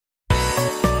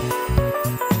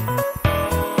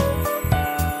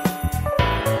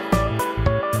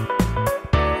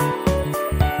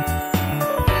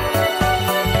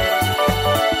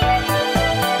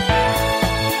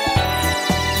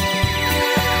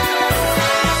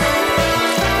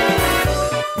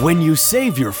When you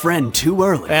save your friend too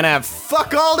early And have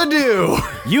fuck all to do.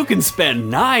 you can spend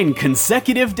 9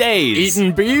 consecutive days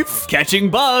Eating beef. catching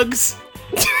bugs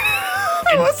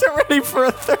I wasn't ready for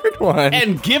a third one.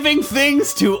 and giving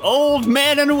things to old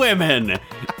men and women.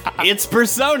 It's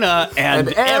Persona,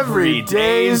 and every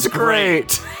day's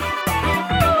great.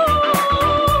 I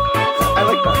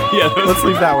like that. Yeah, Let's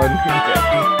leave that one.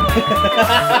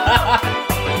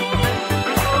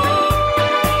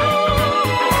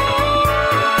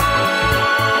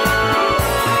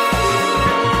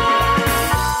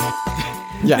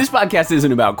 Yeah. This podcast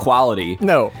isn't about quality.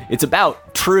 No. It's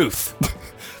about truth.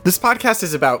 This podcast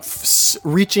is about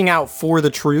reaching out for the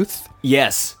truth.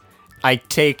 Yes. I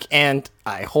take and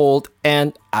I hold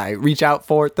and I reach out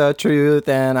for the truth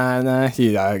and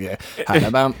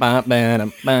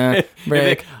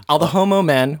break. All the homo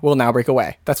men will now break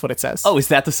away. That's what it says. Oh, is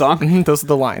that the song? Those are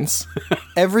the lines.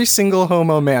 Every single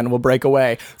homo man will break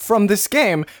away from this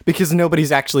game because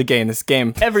nobody's actually gay in this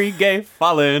game. Every gay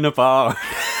falling apart.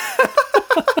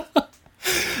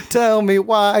 Tell me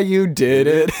why you did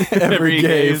it. Every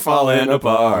gay falling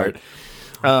apart.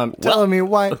 Tell me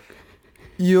why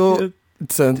you're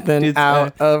something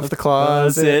out of the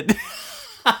closet.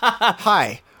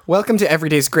 Hi. Welcome to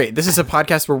Everyday's Great. This is a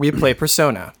podcast where we play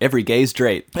Persona. Every gay's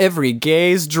straight. Every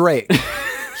gay's Drake.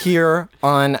 Here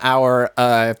on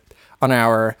our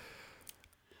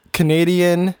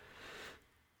Canadian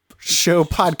show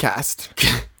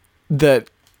podcast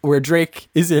where Drake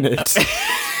is in it.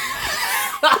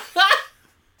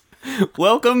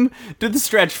 Welcome to the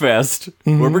Stretch Fest,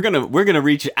 where we're gonna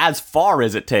reach as far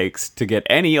as it takes to get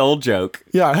any old joke.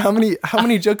 Yeah, how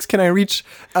many jokes can I reach?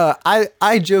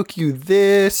 I joke you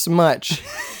this much,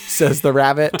 says the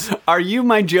rabbit. Are you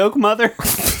my joke mother?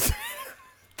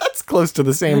 That's close to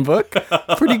the same book.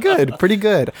 Pretty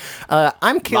good.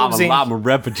 I'm Caleb Llama Zane. llama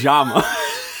red pajama.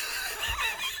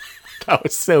 That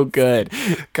was so good.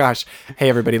 Gosh. Hey,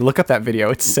 everybody, look up that video.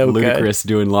 It's so good. Ludacris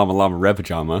doing llama llama red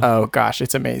pajama. Oh, gosh,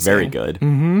 it's amazing. Very good.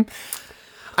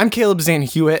 I'm Caleb Zane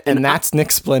Hewitt, and that's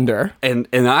Nick Splendor. And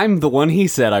I'm the one he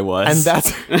said I was. And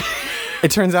that's...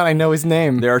 It turns out I know his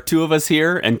name. There are 2 of us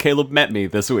here, and Caleb met me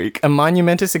this week. A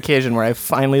monumentous occasion where I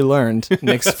finally learned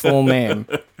Nick's full name.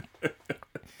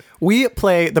 We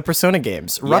play the Persona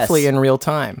games, roughly in real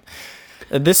time.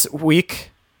 This week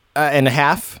and a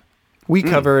half, we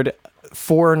covered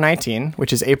 4/19,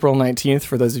 which is April 19th,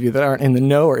 for those of you that aren't in the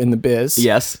know or in the biz.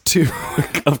 Yes.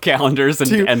 Of calendars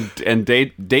and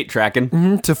date tracking.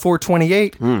 To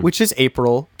 4/28, which is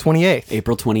April 28th.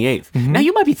 April 28th. Now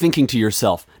you might be thinking to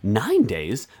yourself, 9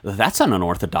 days? That's an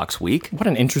unorthodox week. What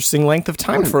an interesting length of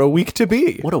time for a week to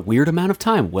be. What a weird amount of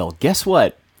time. Well, guess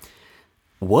what?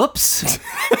 Whoops.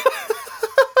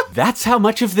 That's how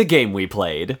much of the game we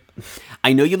played.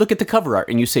 I know you look at the cover art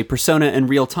and you say Persona in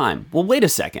real time. Well, wait a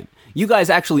second. You guys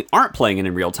actually aren't playing it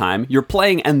in real time. You're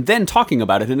playing and then talking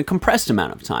about it in a compressed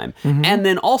amount of time. And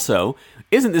then also,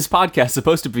 isn't this podcast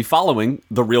supposed to be following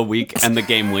the real week and the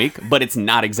game week, but it's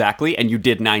not exactly, and you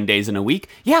did 9 days in a week?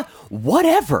 Yeah,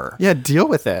 whatever. Yeah, deal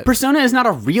with it. Persona is not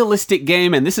a realistic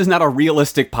game, and this is not a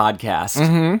realistic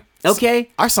podcast. Okay?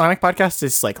 Our Sonic podcast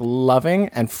is like loving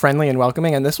and friendly and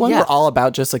welcoming, and this one we're all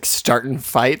about just like starting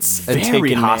fights and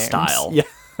Very taking hostile. names. Yeah.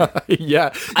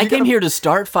 Yeah. I came here to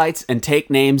start fights and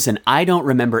take names, and I don't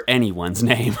remember anyone's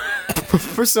name.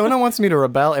 Persona wants me to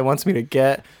rebel. It wants me to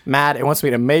get mad. It wants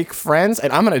me to make friends,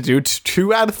 and I'm going to do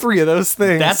 2 out of 3 of those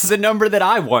things. That's the number that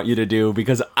I want you to do,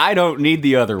 because I don't need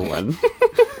the other one.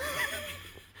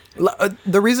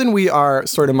 The reason we are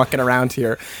sort of mucking around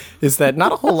here is that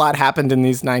not a whole lot happened in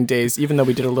these 9 days, even though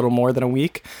we did a little more than a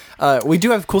week. We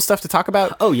do have cool stuff to talk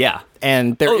about. Oh, yeah.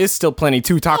 And there is still plenty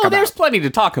to talk about. There's plenty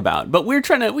to talk about, but we're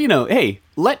trying to, hey,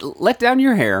 let down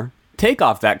your hair, take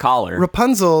off that collar.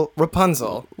 Rapunzel,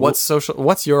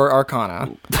 what's your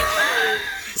arcana?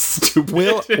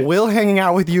 Stupid. Will hanging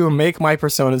out with you make my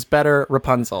personas better,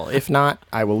 Rapunzel? If not,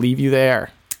 I will leave you there.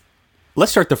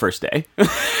 Let's start the first day.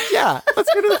 Yeah,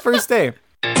 let's go to the first day.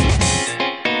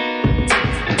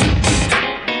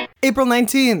 April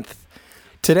 19th.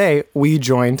 Today, we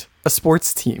joined a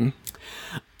sports team.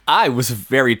 I was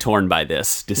very torn by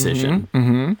this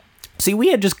decision. See, we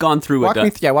had just gone through walk me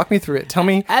through it. Tell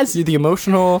me the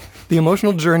emotional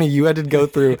journey you had to go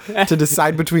through to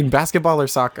decide between basketball or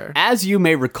soccer. As you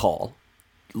may recall,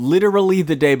 literally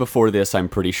the day before this, I'm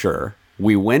pretty sure,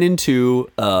 we went into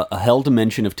a hell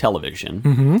dimension of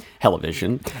television,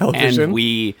 television, and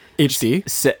we HD.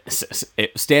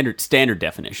 Standard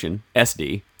definition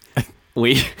SD.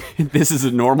 This is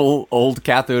a normal old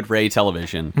cathode ray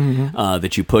television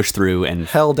that you push through and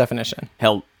Hell definition.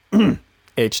 hell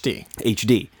HD.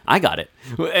 HD. I got it.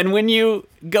 And when you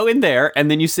go in there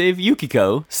and then you save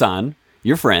Yukiko-san,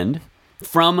 your friend,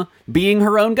 from being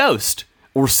her own ghost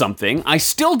or something, I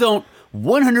still don't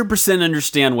 100%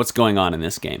 understand what's going on in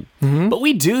this game. But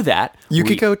we do that.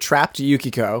 Yukiko trapped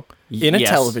Yukiko in a Yes.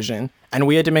 television, and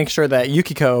we had to make sure that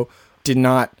Yukiko did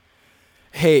not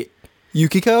hate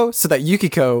Yukiko so that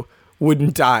Yukiko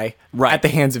wouldn't die Right. at the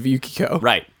hands of Yukiko.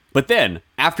 Right. But then,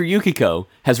 after Yukiko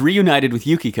has reunited with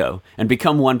Yukiko and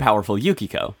become one powerful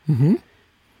Yukiko,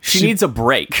 she needs a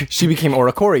break. She became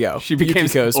Oricorio. She became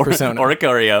Yukiko's persona.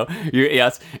 Oricorio.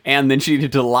 Yes. And then she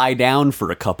needed to lie down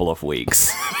for a couple of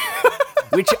weeks.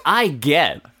 Which I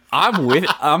get. God,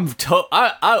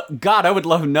 I would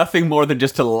love nothing more than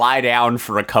just to lie down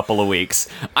for a couple of weeks.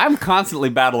 I'm constantly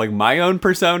battling my own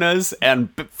personas and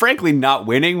frankly not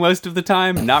winning most of the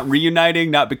time, not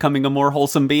reuniting, not becoming a more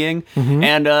wholesome being.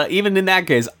 And even in that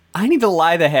case, I need to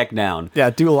lie the heck down. Yeah,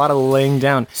 do a lot of laying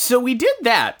down. So we did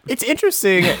that. It's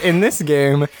interesting in this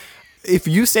game, if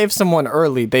you save someone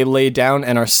early, they lay down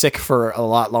and are sick for a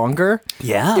lot longer.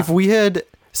 Yeah. If we had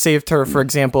saved her, for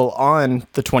example, on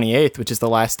the 28th, which is the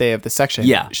last day of the section,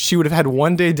 Yeah. she would have had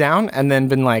one day down and then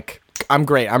been like, I'm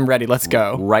great, I'm ready, let's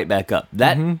go. Right back up.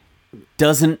 That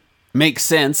doesn't make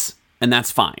sense, and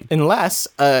that's fine. Unless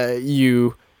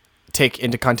you take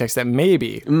into context that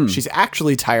maybe she's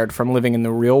actually tired from living in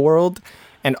the real world,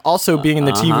 and also being in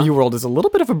the TV world is a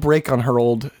little bit of a break on her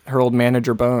old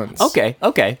manager Bones. Okay.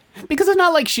 Because it's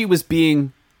not like she was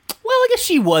being... Well, I guess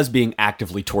she was being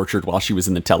actively tortured while she was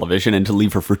in the television, and to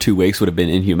leave her for 2 weeks would have been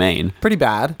inhumane. Pretty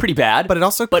bad. Pretty bad. But it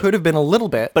also could have been a little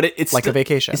bit it's like still, a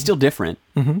vacation. It's still different.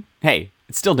 Hey,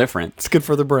 it's still different. It's good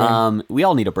for the brain. We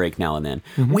all need a break now and then.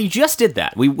 We just did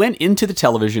that. We went into the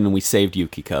television and we saved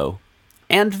Yukiko.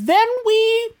 And then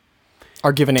we...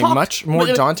 Are given a much more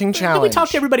daunting challenge. We talked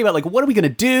to everybody about, like, what are we going to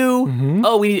do?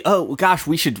 Oh, gosh,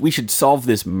 we should solve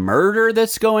this murder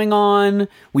that's going on.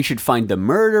 We should find the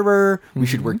murderer. We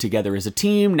should work together as a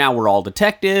team. Now we're all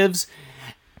detectives.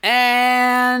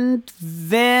 And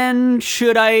then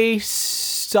should I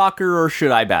soccer or should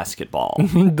I basketball?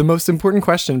 The most important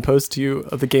question posed to you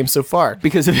of the game so far.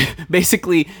 Because of,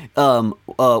 basically,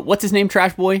 what's his name,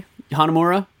 Trash Boy?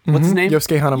 Hanamura? What's his name?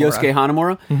 Yosuke Hanamura. Yosuke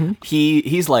Hanamura.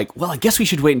 He's like, well, I guess we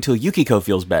should wait until Yukiko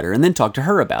feels better and then talk to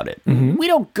her about it. We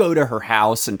don't go to her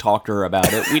house and talk to her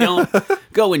about it. We don't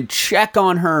go and check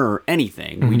on her or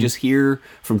anything. We just hear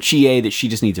from Chie that she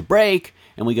just needs a break.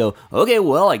 And we go, okay,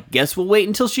 well, I guess we'll wait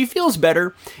until she feels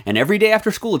better. And every day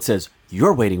after school it says,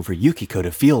 you're waiting for Yukiko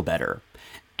to feel better.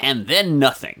 And then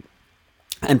nothing.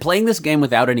 And playing this game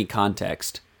without any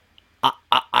context...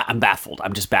 I'm baffled.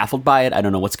 I'm just baffled by it. I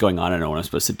don't know what's going on. I don't know what I'm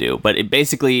supposed to do. But it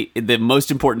basically, the most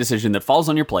important decision that falls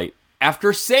on your plate,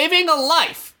 after saving a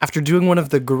life. After doing one of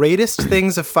the greatest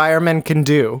things a fireman can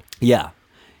do. Yeah.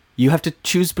 You have to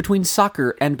choose between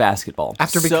soccer and basketball.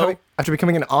 After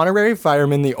becoming an honorary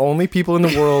fireman, the only people in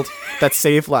the world that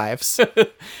save lives.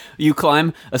 You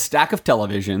climb a stack of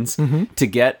televisions to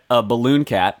get a balloon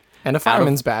cat. And a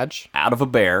fireman's badge. Out of a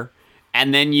bear.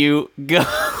 And then you go...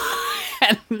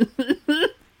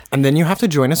 And then you have to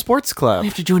join a sports club. You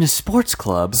have to join a sports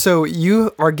club. So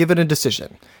you are given a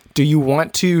decision. Do you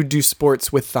want to do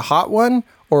sports with the hot one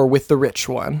or with the rich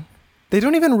one? They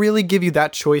don't even really give you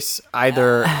that choice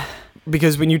either.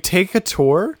 Because when you take a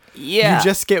tour, you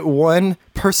just get one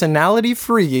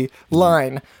personality-free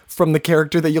line from the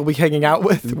character that you'll be hanging out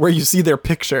with where you see their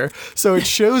picture. So it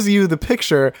shows you the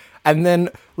picture and then,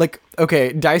 like,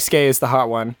 okay, Daisuke is the hot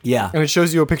one. Yeah. And it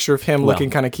shows you a picture of him looking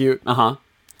kind of cute. Uh-huh.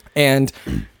 And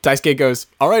Daisuke goes,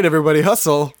 all right, everybody,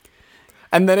 hustle.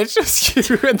 And then it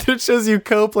shows you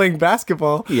Ko playing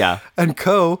basketball. Yeah. And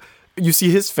Ko, you see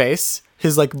his face,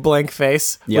 his, like, blank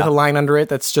face with a line under it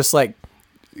that's just like,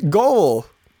 goal.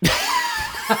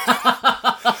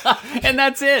 And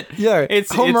that's it. Yeah.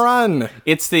 It's home run.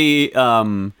 It's the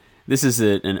this is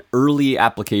an early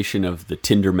application of the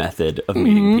Tinder method of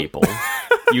meeting people.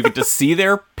 You get to see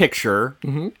their picture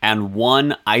and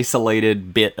one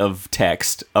isolated bit of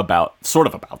text about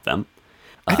them.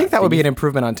 I think that would be an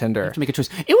improvement on Tinder. To make a choice.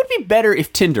 It would be better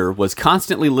if Tinder was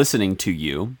constantly listening to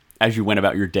you as you went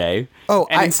about your day.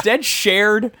 Instead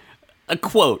shared a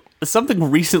quote,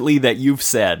 something recently that you've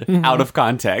said out of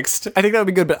context. I think that would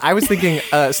be good, but I was thinking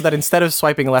so that instead of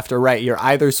swiping left or right, you're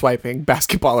either swiping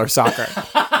basketball or soccer.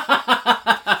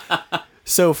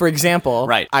 So, for example,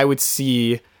 I would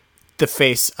see the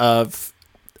face of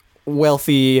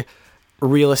wealthy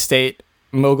real estate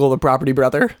mogul, the property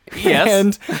brother. Yes.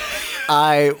 And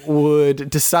I would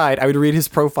decide, I would read his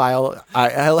profile.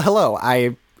 Hello,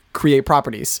 I create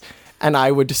properties. And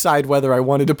I would decide whether I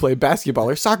wanted to play basketball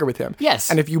or soccer with him. Yes.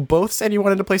 And if you both said you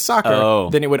wanted to play soccer,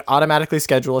 then it would automatically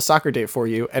schedule a soccer date for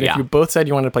you. And if you both said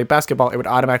you wanted to play basketball, it would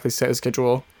automatically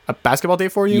schedule a basketball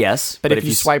date for you. Yes. But if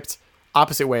you swiped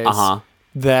opposite ways,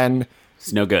 then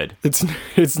it's no good.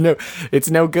 it's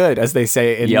no good, as they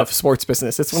say in the sports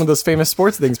business. It's one of those famous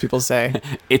sports things people say.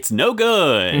 It's no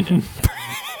good.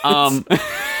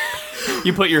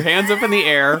 You put your hands up in the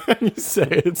air. You say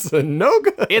it's a no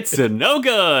good. It's a no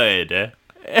good.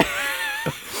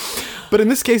 But in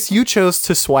this case, you chose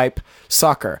to swipe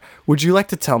soccer. Would you like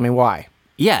to tell me why?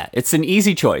 Yeah, it's an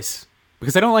easy choice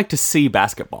because I don't like to see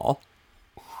basketball.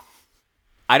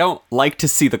 I don't like to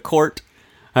see the court.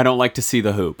 I don't like to see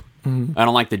the hoop. I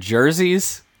don't like the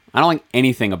jerseys. I don't like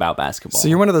anything about basketball. So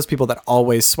you're one of those people that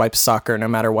always swipes soccer no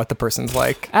matter what the person's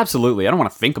like. Absolutely. I don't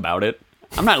want to think about it.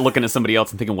 I'm not looking at somebody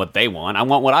else and thinking what they want. I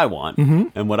want what I want.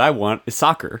 And what I want is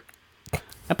soccer.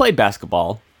 I played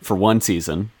basketball for one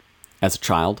season as a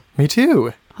child. Me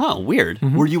too. Oh, weird.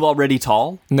 Were you already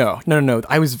tall? No.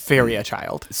 I was very a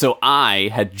child. So I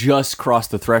had just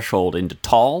crossed the threshold into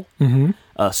tall,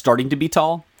 starting to be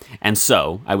tall. And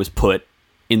so I was put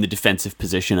in the defensive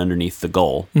position underneath the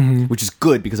goal, which is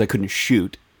good because I couldn't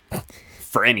shoot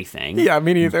for anything. Yeah,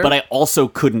 me neither. But I also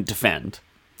couldn't defend.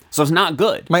 So it's not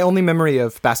good. My only memory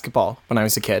of basketball when I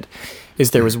was a kid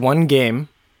is there was one game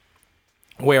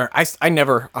where I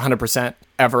never 100%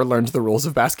 ever learned the rules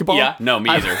of basketball. Yeah, no, me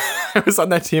either. I was on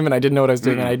that team and I didn't know what I was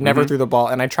doing and I never threw the ball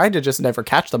and I tried to just never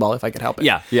catch the ball if I could help it.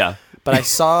 Yeah. But I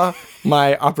saw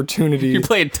my opportunity. You're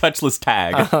playing touchless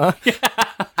tag.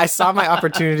 I saw my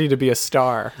opportunity to be a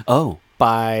star. Oh.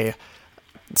 By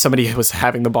somebody who was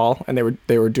having the ball and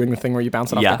they were doing the thing where you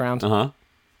bounce it off the ground.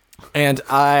 And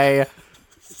I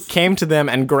came to them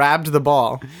and grabbed the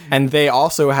ball, and they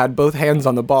also had both hands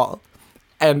on the ball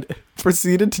and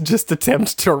proceeded to just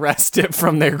attempt to wrest it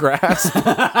from their grasp.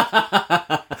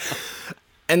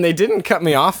 And they didn't cut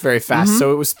me off very fast,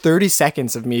 so it was 30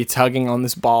 seconds of me tugging on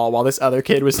this ball while this other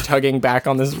kid was tugging back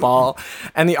on this ball.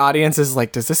 And the audience is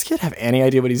like, does this kid have any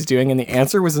idea what he's doing? And the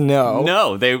answer was no.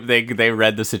 No, they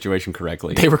read the situation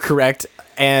correctly. They were correct.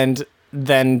 And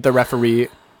then the referee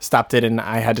stopped it, and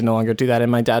I had to no longer do that. And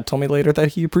my dad told me later that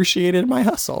he appreciated my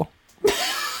hustle.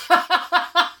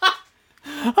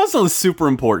 Hustle is super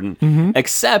important,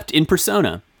 except in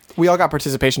Persona. We all got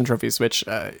participation trophies, which,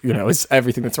 is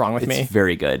everything that's wrong with me. It's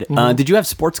very good. Did you have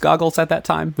sports goggles at that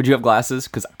time? Would you have glasses?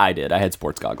 Because I did. I had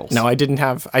sports goggles. No, I didn't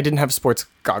have sports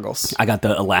goggles. I got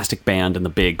the elastic band and the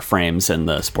big frames and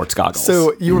the sports goggles.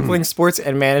 So you were playing sports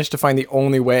and managed to find the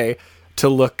only way to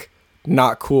look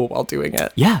not cool while doing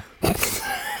it. Yeah.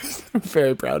 I'm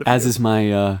very proud of As you. is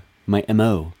my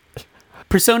MO.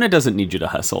 Persona doesn't need you to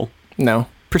hustle. No.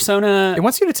 Persona... It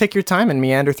wants you to take your time and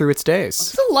meander through its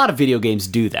days. A lot of video games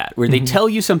do that, where they tell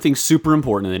you something super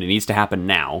important and it needs to happen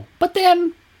now. But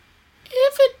then,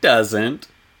 if it doesn't,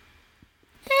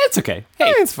 it's okay.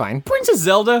 Hey, It's fine. Princess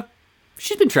Zelda,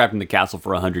 she's been trapped in the castle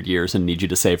for 100 years and needs you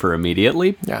to save her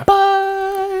immediately. Yeah.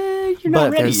 But you're not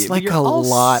But ready. there's like You're a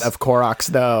lot of Koroks,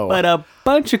 though. But a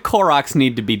bunch of Koroks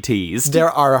need to be teased. There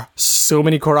are so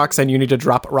many Koroks, and you need to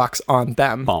drop rocks on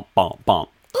them. Bump, bump, bump.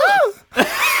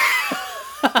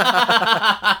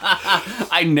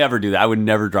 I never do that. I would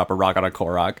never drop a rock on a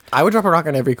Korok. I would drop a rock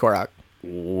on every Korok.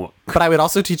 But I would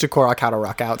also teach a Korok how to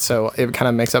rock out, so it kind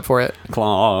of makes up for it.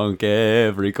 Clonk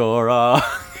every Korok.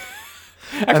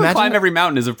 Actually, Climb Every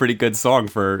Mountain is a pretty good song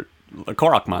for a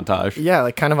Korok montage. Yeah,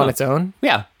 like kind of on its own.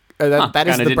 Yeah. That is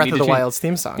Kinda the didn't Breath need of to the change. Wild's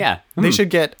theme song. Yeah. They should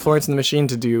get Florence and the Machine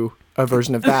to do a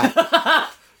version of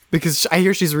that. Because I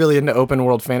hear she's really into open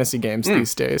world fantasy games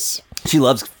these days. She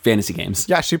loves fantasy games.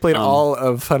 Yeah, she played all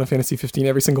of Final Fantasy 15,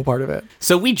 every single part of it.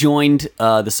 So we joined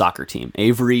the soccer team.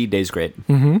 Avery, Days Great.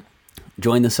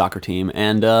 Joined the soccer team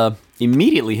and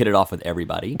immediately hit it off with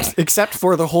everybody. Except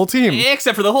for the whole team.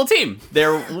 Except for the whole team.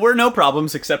 There were no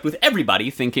problems except with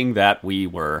everybody thinking that we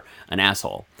were an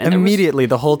asshole. And Immediately,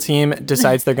 the whole team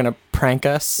decides they're going to prank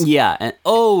us. Yeah, and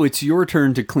it's your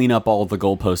turn to clean up all the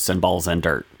goalposts and balls and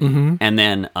dirt. And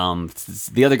then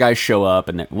the other guys show up,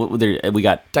 and we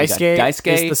got Daisuke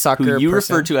is the soccer who you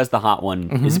person. refer to as the hot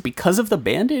one. Is it because of the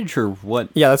bandage or what?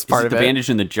 Yeah, that's part is of the it. bandage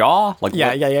in the jaw? Like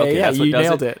Yeah. that's what You does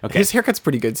nailed it. Okay. His haircut's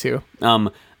pretty good, too.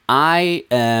 I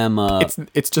am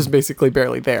It's just basically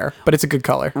barely there, but it's a good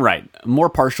color. right more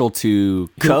partial to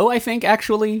Ko, I think,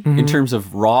 actually, in terms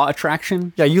of raw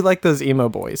attraction. Yeah, you like those emo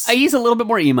boys. He's a little bit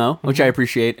more emo, which I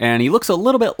appreciate, and he looks a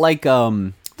little bit like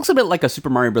Looks a bit like a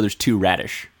Super Mario Brothers 2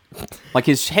 radish. Like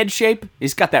his head shape,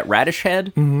 he's got that radish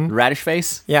head, radish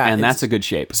face. Yeah, and that's a good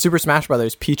shape. Super Smash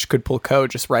Brothers, Peach could pull Ko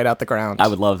just right out the ground. I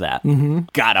would love that.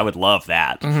 God, I would love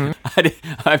that.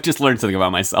 I've just learned something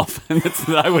about myself, and it's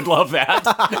that I would love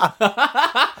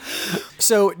that.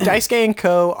 So Daisuke and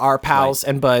Ko are pals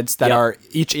and buds that are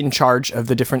each in charge of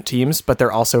the different teams, but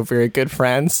they're also very good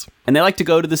friends. And they like to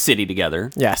go to the city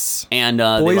together. Yes. And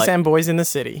boys and boys in the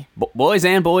city. Boys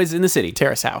and boys in the city.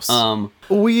 Terrace House.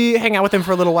 We hang out with them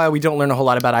for a little while. We don't learn a whole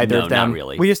lot about either of them. Not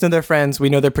really. We just know they're friends. We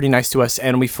know they're pretty nice to us,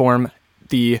 and we form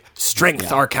the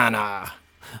Strength Arcana.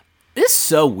 This is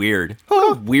so weird.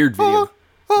 What a weird video.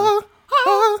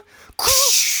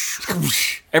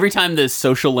 Every time the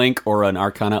social link or an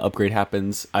Arcana upgrade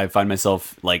happens, I find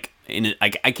myself like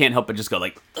I can't help but just go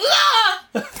like.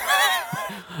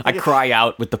 I cry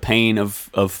out with the pain of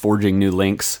forging new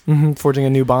links. Forging a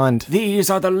new bond. These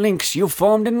are the links you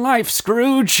formed in life,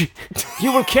 Scrooge.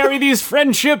 You will carry these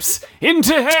friendships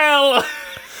into hell.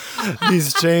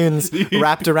 These chains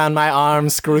wrapped around my arm,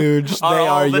 Scrooge. They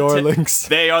are your links.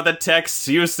 They are the texts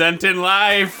you sent in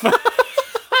life.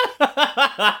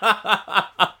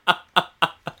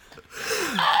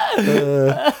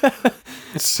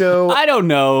 So I don't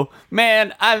know,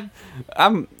 man. I'm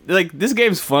like, this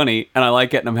game's funny and I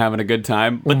like it and I'm having a good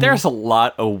time, but there's a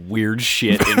lot of weird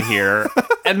shit in here,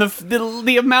 and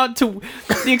the amount to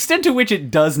the extent to which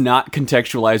it does not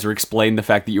contextualize or explain the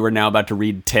fact that you are now about to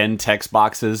read 10 text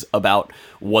boxes about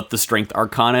what the Strength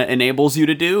Arcana enables you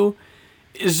to do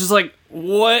is just like,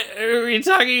 what are we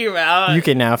talking about? you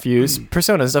can now fuse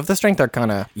personas of the Strength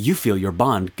Arcana. You feel your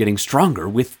bond getting stronger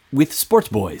with sports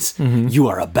boys. You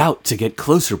are about to get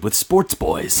closer with sports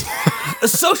boys. A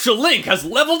social link has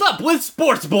leveled up with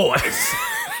sports boys.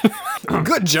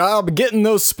 Good job getting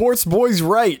those sports boys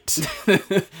right.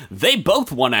 They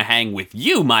both want to hang with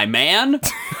you, my man.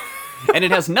 And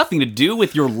it has nothing to do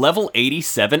with your level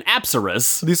 87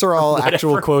 Apsaras. These are all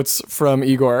actual quotes from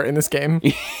Igor in this game.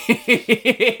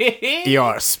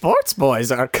 Your sports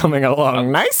boys are coming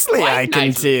along nicely, I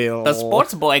can tell. The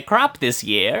sports boy crop this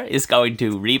year is going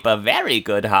to reap a very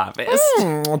good harvest.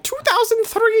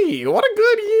 2003, what a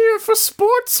good year for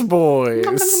sports boys.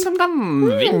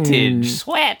 Vintage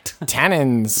sweat.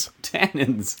 Tannins.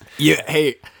 Yeah,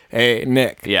 hey,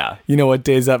 Nick. Yeah. You know what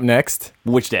day's up next?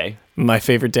 Which day? My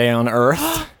favorite day on Earth.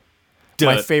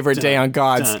 My favorite day on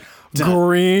God's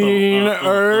green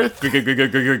Earth.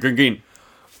 Green.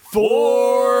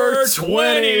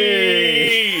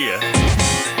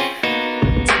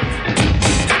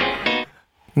 420.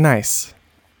 Nice.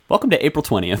 Welcome to April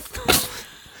 20th.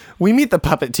 We meet the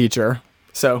puppet teacher.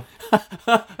 So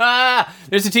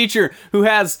there's a teacher who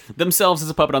has themselves as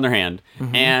a puppet on their hand,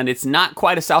 and it's not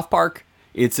quite a South Park.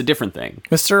 It's a different thing.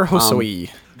 Mr.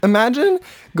 Hosoi. Imagine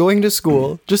going to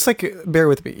school, just like, bear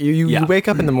with me. You wake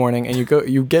up in the morning and you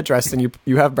get dressed and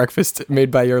you have breakfast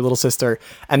made by your little sister,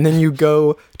 and then you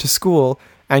go to school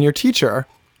and your teacher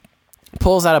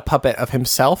pulls out a puppet of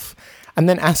himself and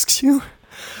then asks you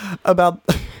about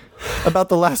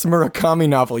the last Murakami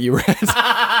novel you read.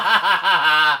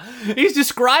 He's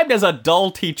described as a dull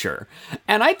teacher,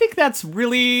 and I think that's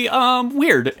really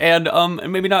weird and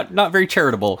maybe not very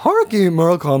charitable. Haruki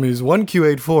Murakami's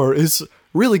 1Q84 is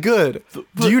really good.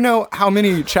 Do you know how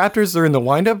many chapters are in the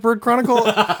Wind-Up Bird Chronicle?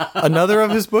 Another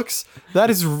of his books that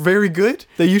is very good,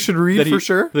 that you should read for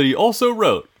sure. That he also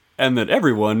wrote, and that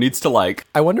everyone needs to like.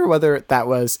 I wonder whether that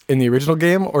was in the original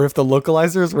game or if the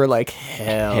localizers were like,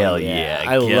 hell yeah,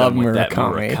 I love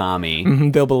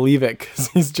Murakami. They'll believe it because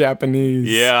he's Japanese.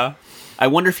 Yeah. I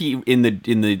wonder if he in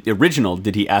the original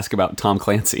did he ask about Tom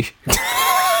Clancy?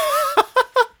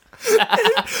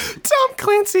 Tom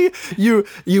Clancy, you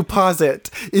posit,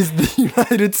 is the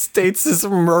United States'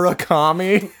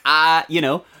 Murakami?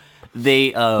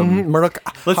 They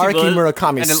Haruki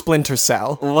Murakami's Splinter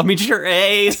Cell. Let me sure.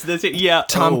 Hey, yeah.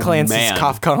 Tom Clancy's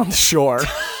Kafka on the Shore.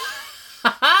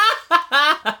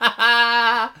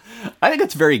 I think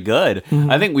it's very good.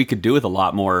 I think we could do with a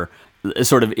lot more.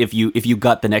 Sort of if you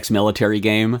got the next military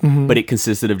game, but it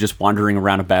consisted of just wandering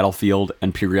around a battlefield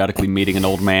and periodically meeting an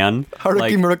old man.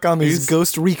 Haruki Murakami's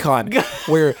Ghost Recon,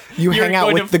 where you hang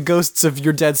out with the ghosts of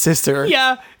your dead sister.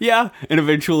 Yeah, and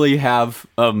eventually have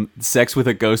sex with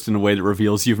a ghost in a way that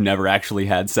reveals you've never actually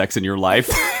had sex in your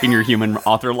life, in your human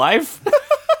author life.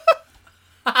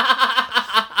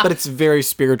 But it's very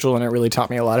spiritual, and it really taught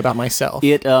me a lot about myself.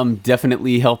 It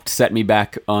definitely helped set me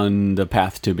back on the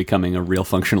path to becoming a real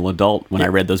functional adult when I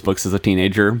read those books as a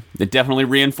teenager. It definitely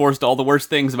reinforced all the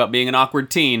worst things about being an awkward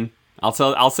teen.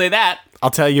 I'll say that. I'll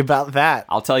tell you about that.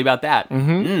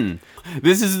 Mm-hmm.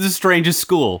 This is the strangest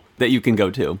school that you can go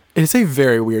to. It's a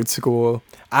very weird school.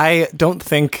 I don't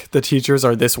think the teachers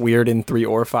are this weird in 3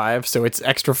 or 5, so it's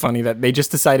extra funny that they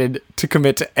just decided to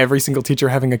commit to every single teacher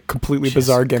having a completely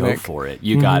bizarre gimmick. Go for it.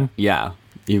 You got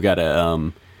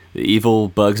the evil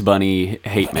Bugs Bunny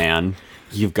hate man.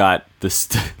 You've got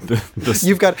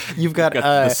You've got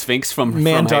the Sphinx from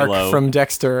Mandark Halo. from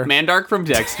Dexter. Mandark from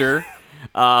Dexter.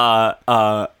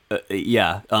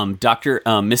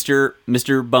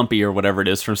 Mr. Bumpy or whatever it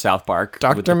is from South Park.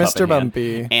 Dr. Mr.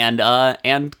 Bumpy. And Gandalf.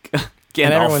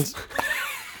 And everyone's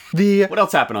What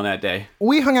else happened on that day?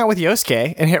 We hung out with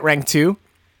Yosuke and hit rank 2.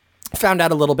 Found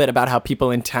out a little bit about how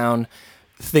people in town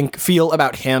feel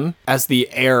about him as the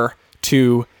heir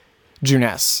to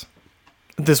Junes.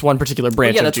 This one particular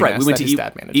branch of that's Junes right. We went to his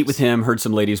dad manages. eat with him, heard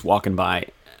some ladies walking by.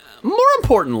 More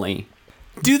importantly,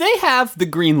 do they have the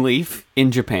green leaf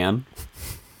in Japan?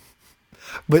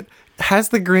 But has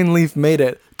the green leaf made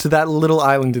it to that little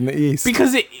island in the east?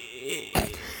 Because if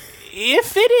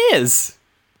it is,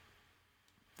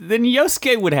 then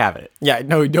Yosuke would have it. Yeah,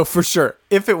 no, for sure.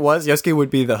 If it was, Yosuke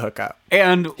would be the hookup.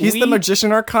 And he's the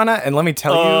magician arcana, and let me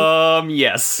tell you,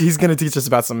 yes, he's gonna teach us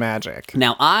about some magic.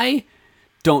 Now I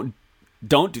don't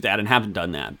do that and haven't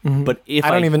done that. Mm-hmm. But if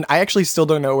I actually still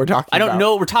don't know what we're talking about. I don't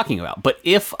know what we're talking about. But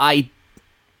if I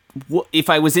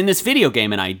was in this video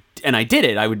game and I did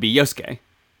it, I would be Yosuke.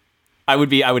 I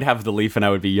would have the leaf and I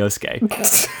would be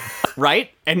Yosuke. Right?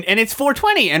 And it's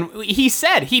 420 and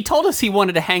he told us he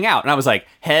wanted to hang out and I was like,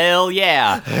 hell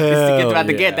yeah. About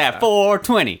to get that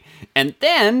 420. And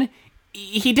then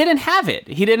he didn't have it.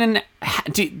 He didn't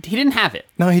have it.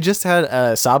 No, he just had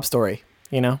a sob story.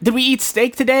 You know? Did we eat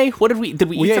steak today? What did we eat?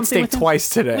 We ate steak twice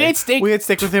today. We ate steak. We had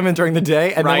steak with him and during the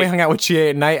day, and then we hung out with Chie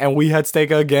at night, and we had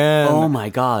steak again. Oh my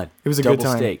god! It was a double good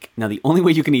time. Steak. Now the only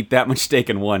way you can eat that much steak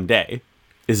in one day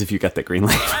is if you got that green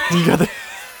leaf. You got the.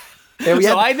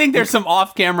 So I think there's some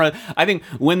off-camera. I think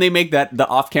when they make the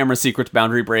off-camera secrets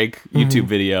boundary break YouTube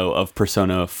video of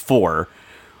Persona 4,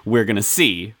 we're gonna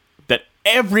see that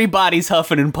everybody's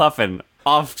huffing and puffing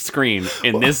off screen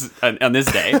in on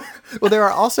this day. Well, there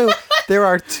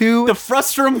are two. The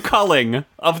frustrum culling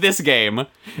of this game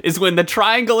is when the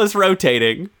triangle is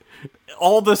rotating,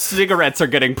 all the cigarettes are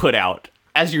getting put out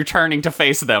as you're turning to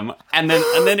face them, and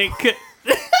then it could.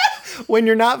 When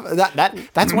you're not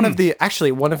that's one of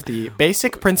the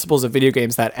basic principles of video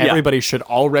games that everybody should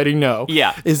already know.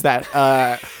 Yeah, is that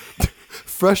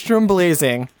frustrum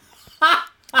blazing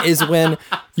is when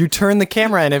you turn the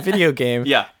camera in a video game.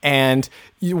 Yeah, and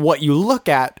what you look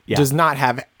at does not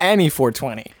have any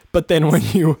 420. But then when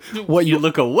you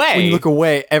look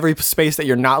away, every space that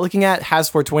you're not looking at has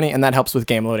 420, and that helps with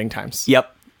game loading times.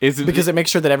 Yep. Because it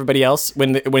makes sure that everybody else,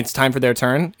 when it's time for their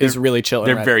turn, is really chill.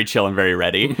 They're very chill and very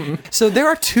ready. So there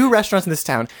are 2 restaurants in this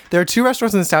town.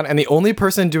 And the only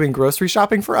person doing grocery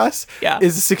shopping for us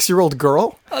is a 6-year-old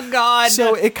girl. Oh, God.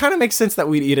 So it kind of makes sense that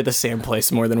we'd eat at the same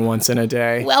place more than once in a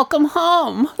day. Welcome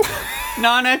home,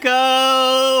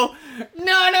 Nanako!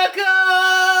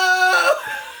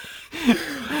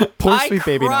 Poor sweet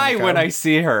baby Nanako. I cry when I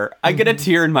see her. I get a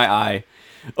tear in my eye.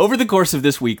 Over the course of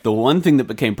this week, the one thing that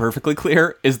became perfectly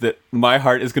clear is that my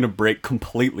heart is going to break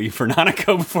completely for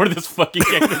Nanako before this fucking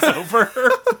game is over.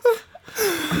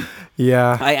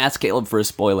 Yeah. I asked Caleb for a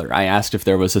spoiler. I asked if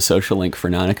there was a social link for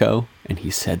Nanako, and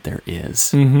he said there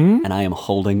is. Mm-hmm. And I am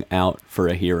holding out for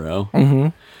a hero. Mm-hmm.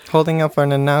 Holding out for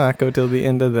Nanako till the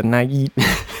end of the night.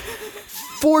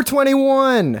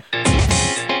 421!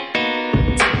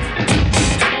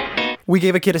 We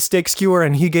gave a kid a steak skewer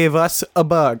and he gave us a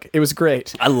bug. It was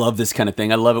great. I love this kind of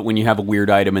thing. I love it when you have a weird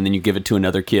item and then you give it to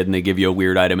another kid and they give you a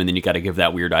weird item and then you got to give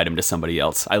that weird item to somebody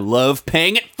else. I love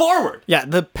paying it forward. Yeah,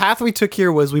 the path we took here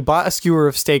was we bought a skewer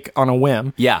of steak on a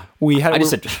whim. Yeah. I just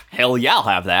said, hell yeah, I'll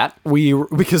have that.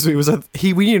 Because we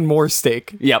needed more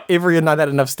steak. Yep. Avery had not had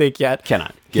enough steak yet.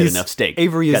 Cannot get enough steak.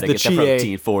 Avery is Gotta the get the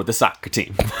protein for the soccer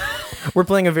team. We're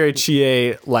playing a very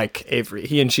Chie-like Avery.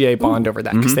 He and Chie bond over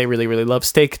that because they really, really love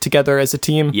steak together as a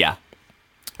team. Yeah.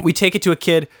 We take it to a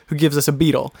kid who gives us a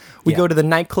beetle. We go to the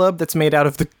nightclub that's made out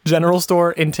of the general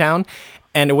store in town.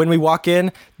 And when we walk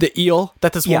in, the eel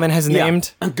that this woman has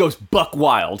named goes buck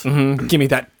wild. Mm-hmm. Give me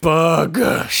that bug.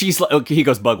 She's like, he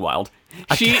goes bug wild.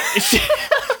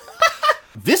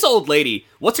 This old lady,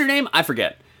 what's her name? I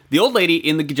forget. The old lady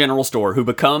in the general store who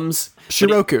becomes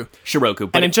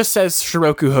Shiroku. But it just says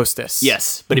Shiroku hostess.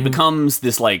 Yes, but it becomes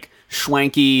this like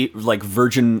schwanky, like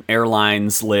Virgin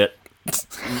Airlines lit,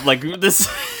 like this.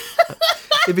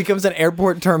 It becomes an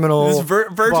airport terminal. This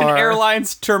Virgin bar.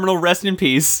 Airlines terminal, rest in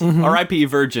peace. R.I.P.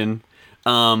 Virgin.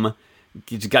 Got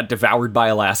devoured by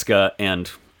Alaska,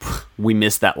 and we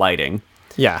missed that lighting.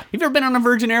 Yeah. Have you ever been on a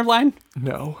Virgin airline?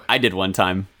 No. I did one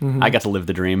time. I got to live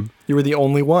the dream. You were the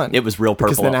only one. It was real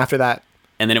purple. Because then after that...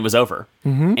 And then it was over.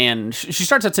 And she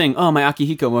starts out saying, oh, my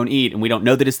Akihiko won't eat. And we don't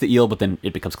know that it's the eel, but then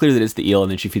it becomes clear that it's the eel.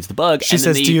 And then she feeds the bug. She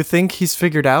says, do you think he's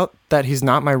figured out that he's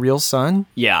not my real son?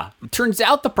 Yeah. Turns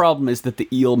out the problem is that the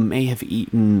eel may have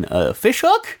eaten a fish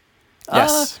hook.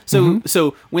 Yes.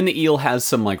 So when the eel has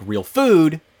some like real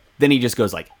food, then he just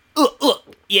goes like,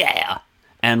 yeah.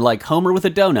 And like Homer with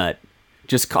a donut,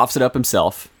 just coughs it up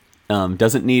himself.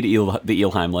 Doesn't need the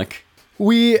eel Heimlich.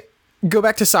 We go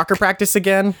back to soccer practice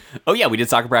again. Oh yeah, we did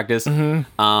soccer practice.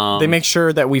 They make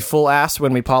sure that we full ass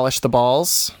when we polish the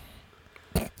balls.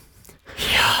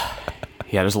 Yeah,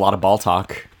 there's a lot of ball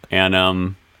talk.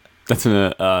 And that's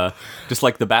just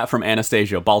like the bat from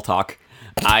Anastasia, ball talk.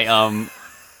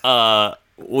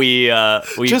 We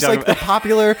just like the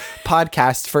popular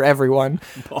podcast for everyone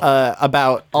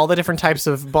about all the different types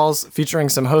of balls featuring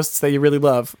some hosts that you really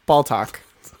love. Ball Talk.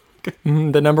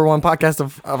 The number one podcast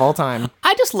of all time.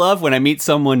 I just love when I meet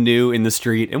someone new in the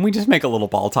street and we just make a little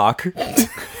ball talk.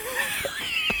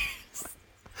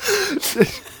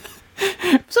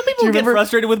 Some people get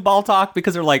frustrated with ball talk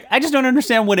because they're like, I just don't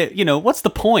understand what's the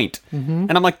point?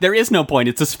 And I'm like, there is no point.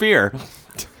 It's a sphere.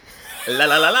 La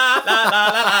la la la la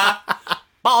la la.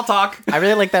 Ball talk. I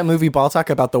really like that movie Ball Talk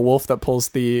about the wolf that pulls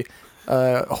the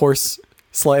horse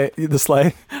sleigh, the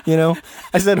sleigh,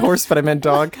 I said horse, but I meant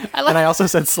dog. And I also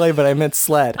said sleigh, but I meant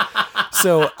sled.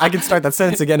 So I can start that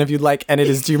sentence again if you'd like. And it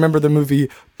is, do you remember the movie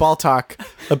Ball Talk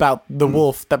about the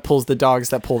wolf that pulls the dogs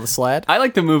that pull the sled? I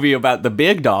like the movie about the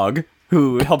big dog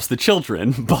who helps the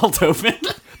children,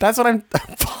 Baltofen. That's what I'm...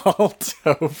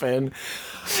 Baltofen.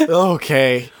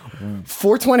 Okay.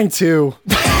 422.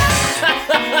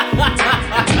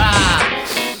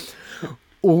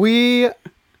 We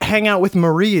hang out with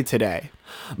Marie today.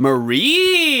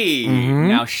 Marie!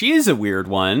 Now, she's a weird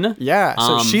one. Yeah,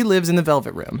 so she lives in the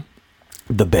Velvet Room.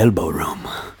 The Belbo Room.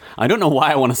 I don't know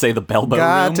why I want to say the Belbo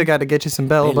Room. Gotta get you some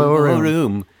Belbo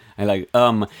Room. I like,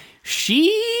 she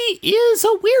is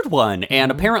a weird one,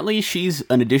 and apparently she's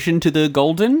an addition to the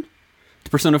Golden, the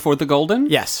Persona 4 the Golden.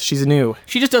 Yes, she's new.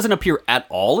 She just doesn't appear at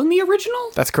all in the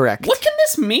original? That's correct. What can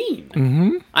this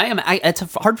mean?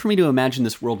 It's hard for me to imagine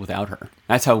this world without her.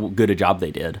 That's how good a job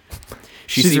they did.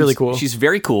 She's really cool. She's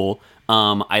very cool.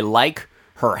 I like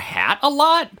her hat a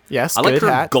lot. Yes, I like good her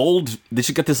hat. gold.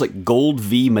 She's got this like gold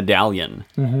V medallion.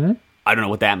 I don't know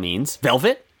what that means.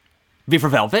 Velvet? V for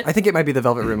Velvet? I think it might be the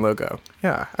Velvet Room logo.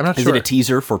 Yeah, I'm not Is sure. it a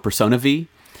teaser for Persona V?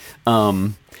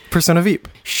 Persona Veep.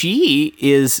 She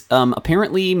is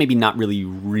apparently maybe not really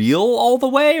real all the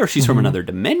way, or she's from another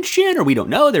dimension, or we don't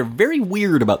know. They're very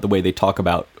weird about the way they talk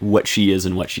about what she is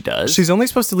and what she does. She's only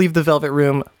supposed to leave the Velvet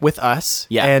Room with us.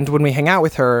 Yeah. And when we hang out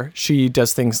with her, she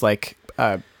does things like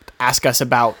ask us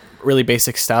about really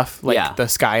basic stuff, like the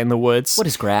sky and the woods. What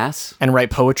is grass? And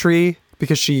write poetry,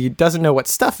 because she doesn't know what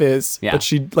stuff is. Yeah. But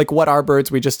she, like, what are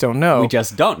birds? We just don't know. We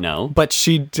just don't know. But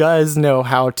she does know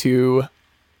how to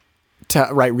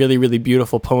write really, really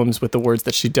beautiful poems with the words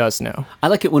that she does know. I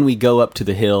like it when we go up to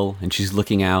the hill and she's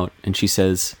looking out and she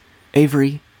says,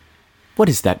 Avery, what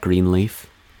is that green leaf?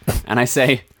 And I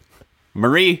say,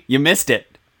 Marie, you missed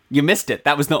it. You missed it.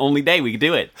 That was the only day we could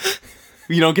do it.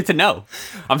 You don't get to know.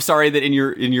 I'm sorry that in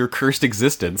your cursed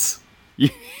existence,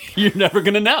 you're never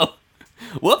going to know.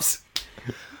 Whoops.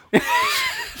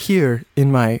 Here in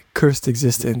my cursed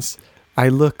existence, I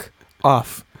look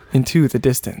off into the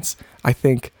distance. I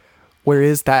think, where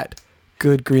is that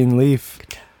good green leaf?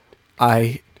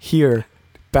 I hear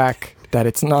back that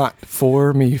it's not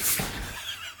for me.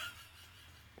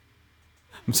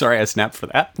 I'm sorry I snapped for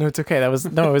that. No, it's okay. That was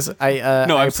no. It was I.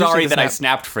 No, I I'm sorry that I snap.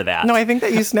 snapped for that. No, I think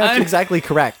that you snapped exactly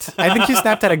correct. I think you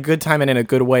snapped at a good time and in a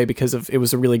good way because it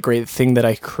was a really great thing that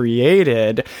I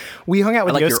created. We hung out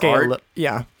with I like your Yosuke. art.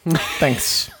 Yeah,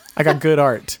 thanks. I got good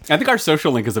art. I think our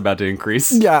social link is about to increase.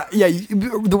 Yeah.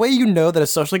 The way you know that a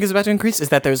social link is about to increase is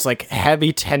that there's like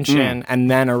heavy tension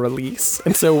and then a release.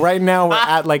 And so right now we're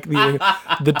at like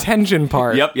the tension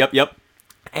part. Yep.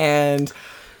 And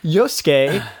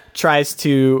Yosuke tries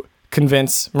to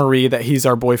convince Marie that he's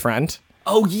our boyfriend.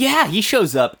 Oh, yeah. He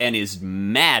shows up and is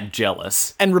mad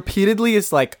jealous. And repeatedly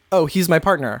is like, oh, he's my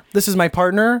partner. This is my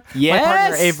partner. Yes. My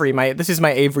partner, Avery. This is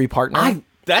my Avery partner.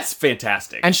 That's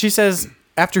fantastic. And she says,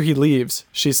 after he leaves,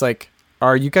 she's like,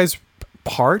 are you guys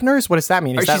partners? What does that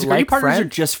mean? Is that like partners friend? or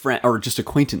just friend or just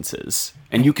acquaintances?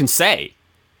 And you can say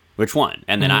which one.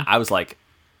 And then I was like,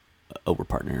 oh, we're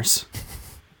partners.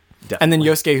 Definitely. And then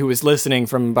Yosuke, who was listening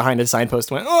from behind a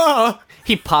signpost, went, oh!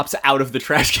 He pops out of the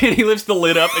trash can. He lifts the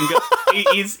lid up and goes,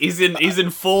 he's in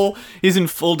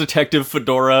full detective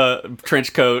fedora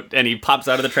trench coat, and he pops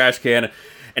out of the trash can,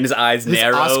 and his eyes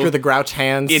narrow. Oscar the Grouch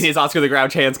hands. In his Oscar the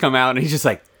Grouch hands come out, and he's just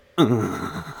like,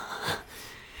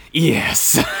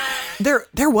 yes.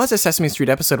 There was a Sesame Street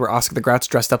episode where Oscar the Grouch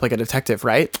dressed up like a detective,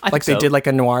 right? Like they did like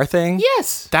a noir thing?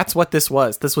 Yes. That's what this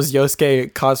was. This was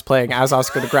Yosuke cosplaying as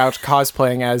Oscar the Grouch,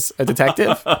 cosplaying as a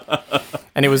detective.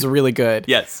 And it was really good.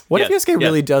 Yes. What if Yosuke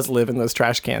really does live in those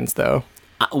trash cans, though?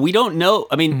 We don't know.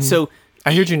 I mean, so...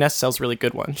 I hear Juness sells really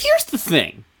good ones. Here's the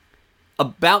thing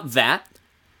about that,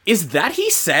 is that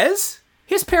he says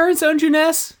his parents own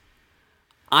Juness?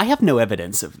 I have no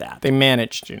evidence of that. They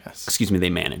manage Juness. Excuse me, they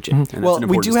manage it. And Well,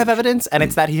 we do have evidence, and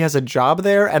it's that he has a job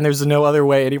there, and there's no other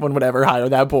way anyone would ever hire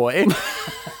that boy.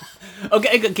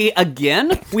 Okay,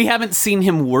 again, we haven't seen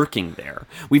him working there.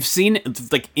 We've seen,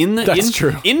 like, That's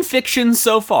true. In fiction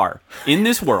so far, in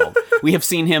this world, we have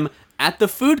seen him at the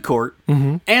food court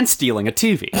and stealing a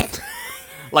TV.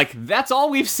 Like, that's all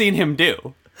we've seen him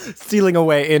do. Stealing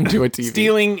away into a TV.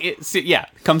 Stealing it,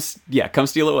 come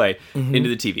steal it away into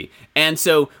the TV. And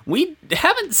so we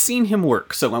haven't seen him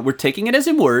work. So we're taking it as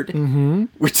him word. Mm-hmm.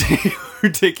 We're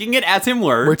taking it as him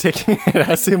word. We're taking it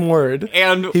as him word.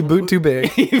 And he boot too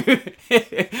big.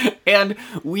 And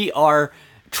we are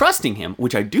trusting him,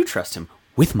 which I do trust him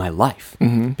with my life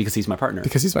because he's my partner.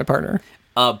 Because he's my partner.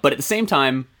 But at the same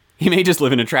time, he may just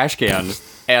live in a trash can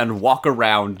and walk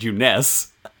around Juness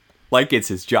like it's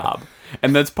his job.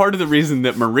 And that's part of the reason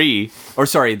that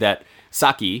that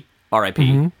Saki,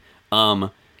 R.I.P.,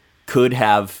 could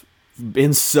have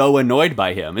been so annoyed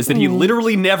by him, is that he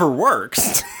literally never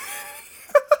works.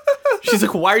 She's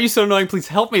like, why are you so annoying? Please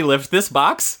help me lift this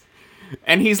box.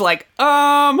 And he's like, you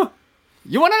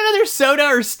want another soda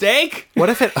or steak? What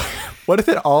if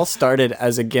it all started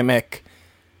as a gimmick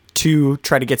to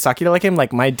try to get Saki to like him?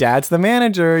 Like, my dad's the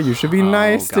manager, you should be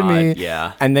nice to me.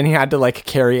 Yeah. And then he had to like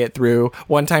carry it through.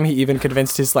 One time he even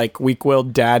convinced his like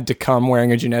weak-willed dad to come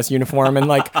wearing a Juness uniform and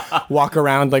like walk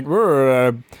around like,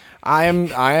 I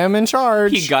am in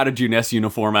charge. He got a Juness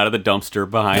uniform out of the dumpster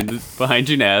behind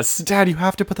Juness. Dad, you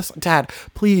have to put this on. Dad,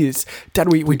 please. Dad,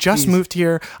 we just moved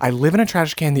here. I live in a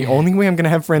trash can. The only way I'm going to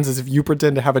have friends is if you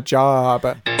pretend to have a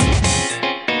job.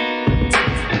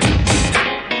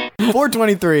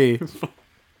 423.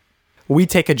 We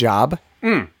take a job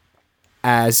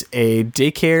as a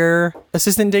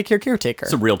assistant daycare caretaker.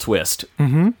 It's a real twist.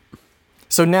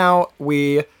 So now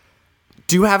we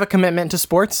do have a commitment to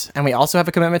sports, and we also have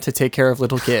a commitment to take care of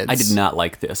little kids. I did not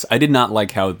like this. I did not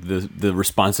like how the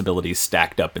responsibilities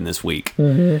stacked up in this week.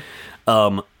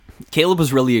 Caleb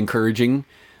was really encouraging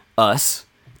us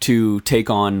to take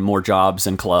on more jobs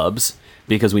and clubs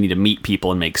because we need to meet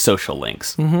people and make social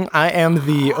links. I am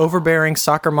the overbearing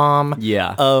soccer mom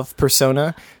of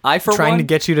Persona. Trying to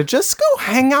get you to just go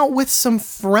hang out with some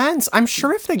friends. I'm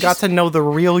sure if they got to know the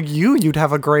real you'd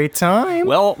have a great time.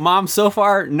 Well, Mom, so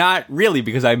far, not really,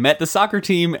 because I met the soccer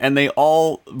team and they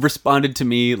all responded to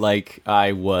me like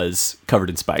I was covered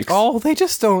in spikes. Oh, they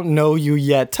just don't know you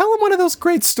yet. Tell them one of those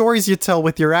great stories you tell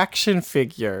with your action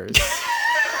figures.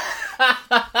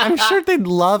 I'm sure they'd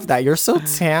love that. You're so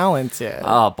talented.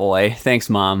 Oh, boy.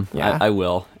 Thanks, Mom. Yeah. I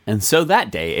will. And so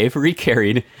that day, Avery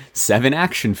carried 7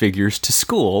 action figures to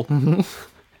school,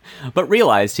 but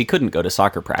realized he couldn't go to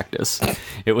soccer practice.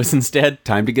 It was instead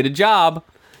time to get a job.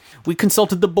 We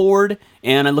consulted the board,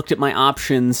 and I looked at my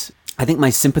options. I think my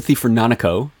sympathy for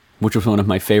Nanako, which was one of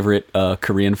my favorite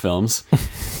Korean films,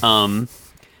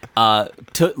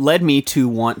 led me to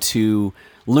want to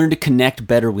learn to connect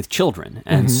better with children.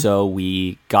 And so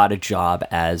we got a job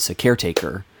as a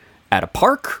caretaker at a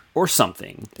park or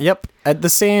something. Yep. At the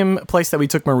same place that we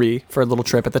took Marie for a little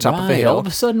trip at the top of the hill. All of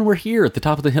a sudden, we're here at the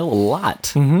top of the hill a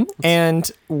lot.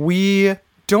 And we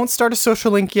don't start a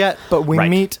social link yet, but we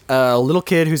meet a little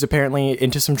kid who's apparently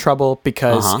into some trouble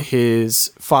because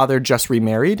his father just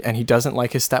remarried and he doesn't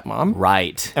like his stepmom.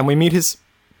 Right. And we met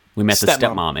the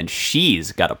stepmom, and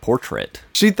she's got a portrait.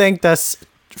 She thanked us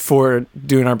for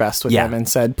doing our best with him and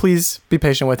said, please be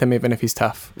patient with him even if he's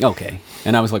tough. Okay.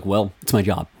 And I was like, well, it's my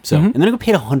job. So, and then I got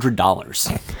paid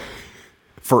 $100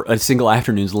 for a single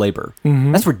afternoon's labor.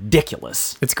 That's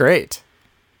ridiculous. It's great.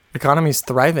 The economy's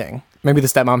thriving. Maybe the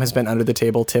stepmom has been under the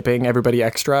table tipping everybody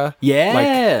extra.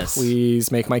 Yes. Like,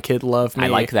 please make my kid love me. I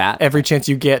like that. Every chance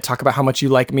you get, talk about how much you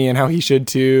like me and how he should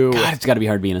too. God, it's got to be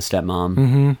hard being a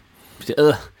stepmom.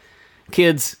 Ugh.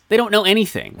 Kids, they don't know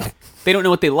anything. They don't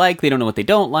know what they like. They don't know what they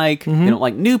don't like. They don't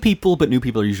like new people, but new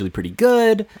people are usually pretty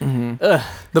good. Ugh,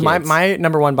 My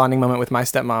number one bonding moment with my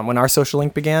stepmom when our social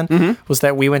link began was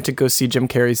that we went to go see Jim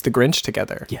Carrey's The Grinch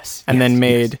together. Yes. And then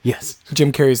made yes.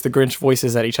 Jim Carrey's The Grinch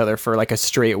voices at each other for like a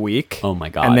straight week. Oh my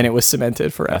God. And then it was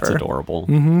cemented forever. That's adorable.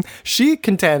 She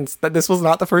contends that this was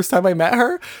not the first time I met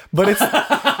her, but it's...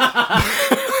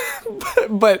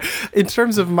 But in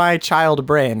terms of my child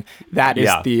brain, that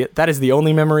is the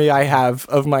only memory I have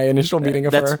of my initial meeting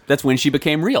of her. That's when she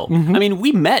became real. I mean,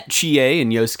 we met Chie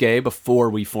and Yosuke before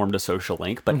we formed a social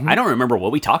link, but I don't remember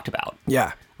what we talked about.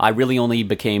 Yeah. I really only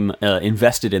became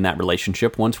invested in that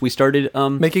relationship once we started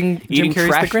making Jim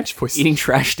Carrey's The Grinch voices. Eating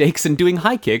trash steaks and doing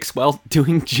high kicks while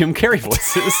doing Jim Carrey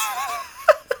voices.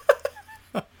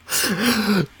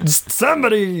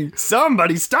 Somebody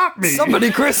stop me.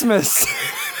 Somebody Christmas.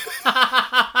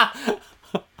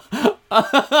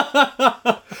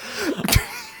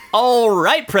 All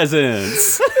right,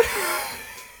 presents.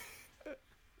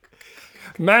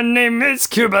 My name is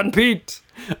Cuban Pete.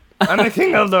 I'm the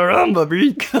king of the rumba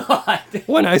beat.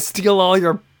 When I steal all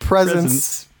your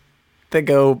presents. They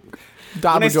go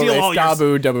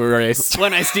dabu race.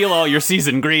 When I steal all your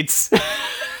season greets.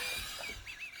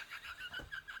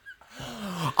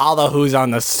 All the who's on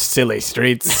the silly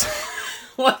streets.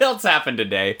 What else happened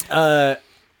today?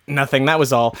 Nothing. That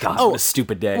was all. God, what a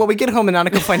stupid day. Well, we get home and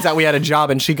Nanako finds out we had a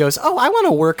job and she goes, "Oh, I want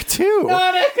to work too."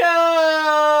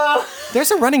 Nanako!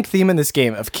 There's a running theme in this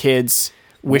game of kids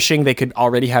wishing they could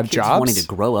already have jobs. Wanting to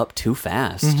grow up too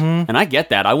fast. And I get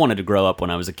that. I wanted to grow up when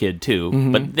I was a kid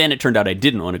too. But then it turned out I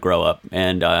didn't want to grow up.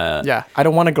 And yeah, I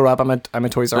don't want to grow up. I'm a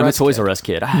Toys R Us I'm a Toys R Us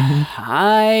kid.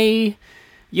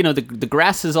 The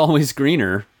grass is always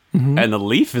greener and the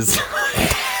leaf is...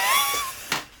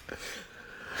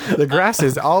 The grass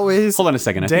is always Hold on a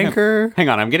second. danker. Hang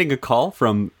on, I'm getting a call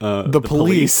from the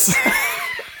police.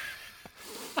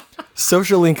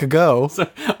 Social link go. So,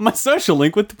 my social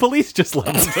link with the police just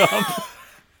leveled up.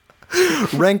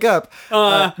 Rank up.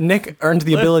 Nick earned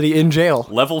the ability in jail.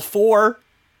 Level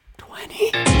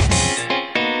 420.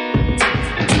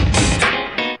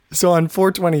 So on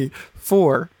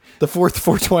 424, the fourth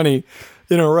 420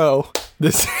 in a row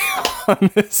this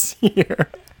year.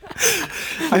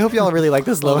 I hope y'all really like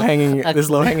this low hanging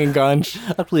gunge.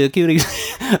 Actually,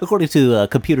 according to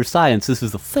computer science, this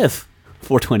is the fifth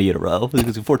 420 in a row.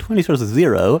 Because 420 starts with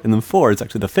 0, and then 4 is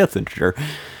actually the fifth integer.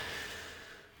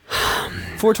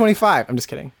 425. I'm just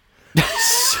kidding.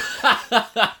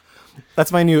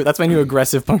 That's my new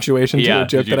aggressive punctuation to a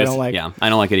joke that I don't like. Yeah, I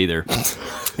don't like it either.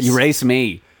 Erase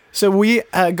me. So we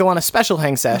go on a special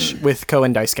hang sesh with Ko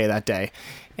and Daisuke that day.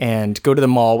 And go to the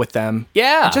mall with them.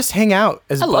 Yeah. And just hang out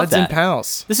as buds and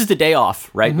pals. This is the day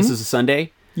off, right? This is a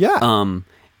Sunday. Yeah.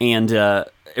 And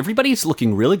everybody's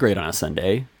looking really great on a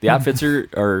Sunday. The outfits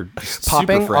are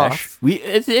popping super fresh. off.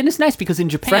 And it's nice because in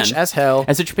Japan, fresh as hell.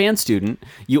 As a Japan student,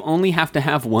 you only have to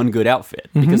have one good outfit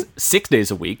because 6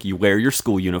 days a week you wear your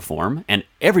school uniform, and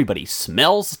everybody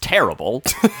smells terrible.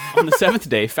 On the 7th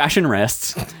day, fashion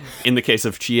rests. In the case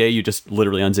of Chie, you just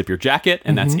literally unzip your jacket,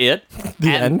 and that's it.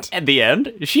 At the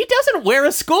end, she doesn't wear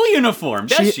a school uniform,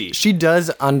 does she? She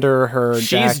does under her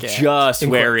jacket. She's just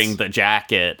wearing the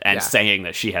jacket and saying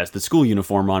that she has the school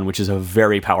uniform on, which is a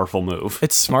very powerful move.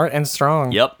 It's smart and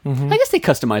strong. Yep. I guess they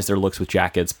customize their looks with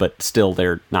jackets, but still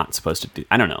they're not supposed to do...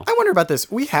 I don't know. I wonder about this.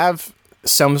 We have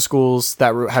some schools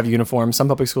that have uniforms, some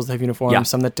public schools that have uniforms,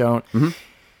 some that don't.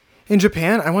 In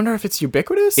Japan, I wonder if it's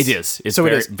ubiquitous. It is. It's so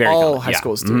very, it is. very all common. high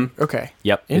schools do. Okay.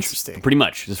 Yep. Interesting. Pretty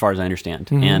much, as far as I understand.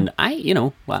 And I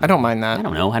don't mind that. I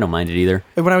don't know. I don't mind it either.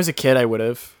 When I was a kid, I would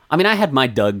have. I mean, I had my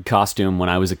Doug costume when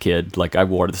I was a kid. Like, I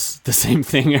wore the same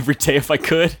thing every day if I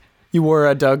could. You wore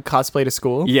a Doug cosplay to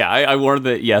school? Yeah, I wore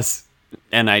yes.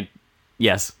 And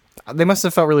yes. They must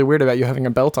have felt really weird about you having a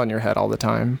belt on your head all the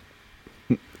time.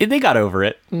 They got over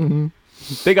it.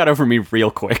 They got over me real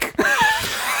quick.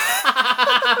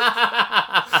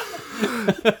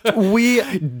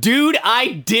 Dude,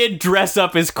 I did dress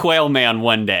up as Quail Man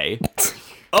one day.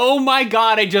 Oh my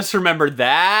God, I just remembered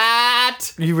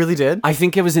that. You really did? I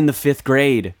think it was in the 5th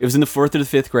grade. It was in the 4th or the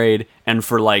 5th grade, and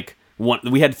for like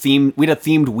we had a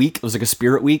themed week. It was like a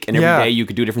spirit week, and every day you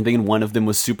could do a different thing, and one of them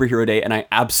was superhero day, and I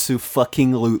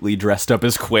absolutely dressed up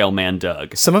as Quail Man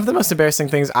Doug. Some of the most embarrassing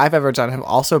things I've ever done have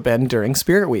also been during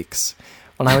spirit weeks.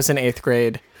 When I was in 8th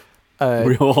grade,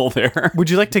 we're all there. Would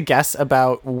you like to guess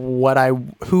about who I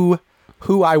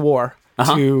wore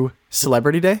to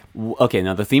Celebrity Day? Okay,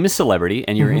 now the theme is celebrity,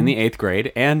 and you're in the 8th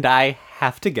grade, and I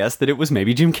have to guess that it was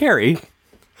maybe Jim Carrey.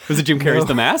 Was it Jim Carrey's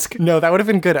The Mask? No, that would have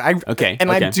been good. Okay, And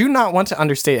okay. I do not want to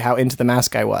understate how into The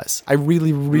Mask I was. I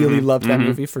really, really loved that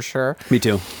movie for sure. Me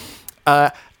too.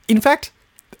 In fact,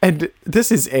 and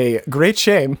this is a great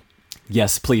shame,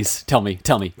 Yes, please. Tell me.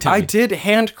 I did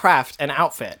handcraft an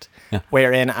outfit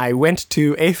wherein I went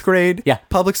to 8th grade Yeah.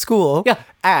 public school Yeah.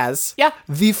 as Yeah.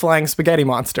 the Flying Spaghetti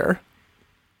Monster.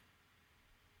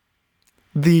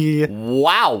 The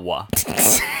Wow.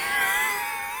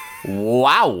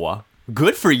 Wow.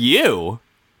 Good for you.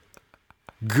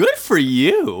 Good for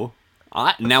you.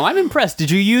 Now I'm impressed.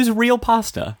 Did you use real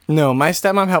pasta? No, my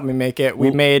stepmom helped me make it. We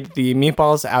made the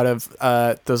meatballs out of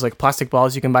those like plastic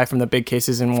balls you can buy from the big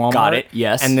cases in Walmart. Got it,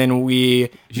 yes. And then we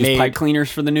Did you use made pipe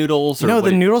cleaners for the noodles? Or No, what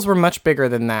the noodles were much bigger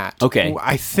than that. Okay.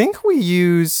 I think we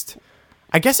used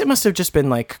I guess it must have just been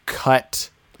like cut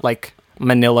like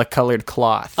manila colored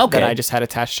cloth Okay. that I just had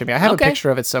attached to me. I have Okay. a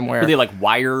picture of it somewhere. Were they like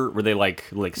wire? Were they like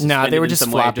suspended they were in just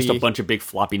some way? floppy. Just a bunch of big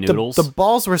floppy the, noodles? the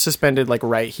balls were suspended like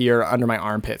right here under my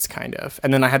armpits kind of.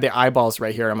 And then I had the eyeballs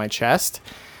right here on my chest.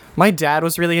 My dad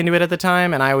was really into it at the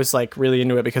time, and I was like really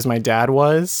into it because my dad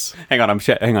was. Hang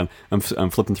on, I'm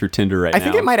flipping through Tinder right now. I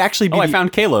think it might actually be Oh, I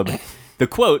found Caleb. The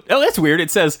quote. Oh, that's weird.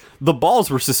 It says the balls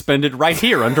were suspended right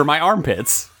here under my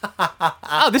armpits.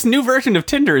 Oh, this new version of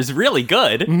Tinder is really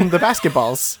good. the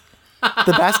basketballs.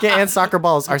 The basket and soccer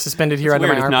balls are suspended here under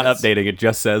Weird. my It's not armpits. updating. It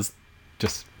just says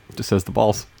the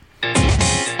balls.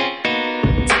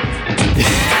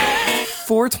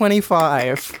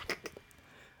 4:25.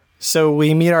 So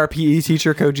we meet our PE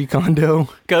teacher, Koji Kondo.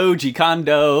 Koji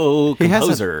Kondo,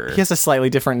 composer. He has a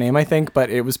slightly different name, I think, but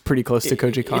it was pretty close to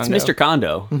Koji Kondo. It's Mr.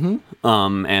 Kondo.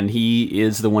 And he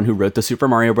is the one who wrote the Super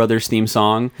Mario Brothers theme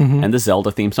song and the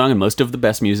Zelda theme song and most of the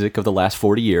best music of the last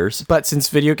 40 years. But since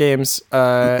video games,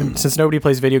 since nobody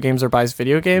plays video games or buys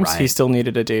video games, Right. he still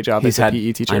needed a day job as a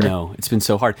PE teacher. I know. It's been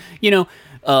so hard. You know,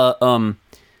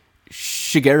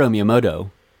 Shigeru Miyamoto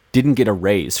didn't get a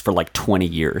raise for like 20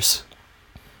 years.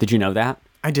 Did you know that?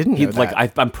 I didn't know that.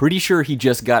 Like, I'm pretty sure he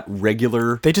just got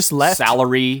regular They just left.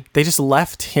 salary. They just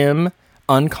left him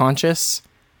unconscious,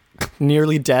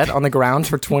 nearly dead on the ground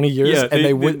for 20 years, and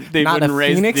they would not wouldn't a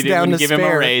raise, phoenix they down didn't to give him a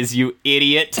spare. raise, you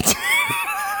idiot.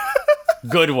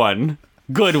 Good one.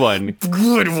 Good one.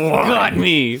 Got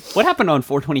me. What happened on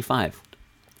 425?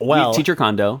 Well, Teacher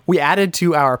Kondo. we added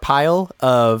to our pile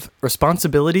of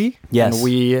responsibility. Yes. And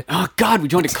we Oh, God, we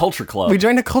joined a culture club.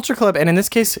 joined a culture club, and in this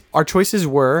case, our choices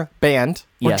were band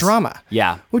or Yes. drama.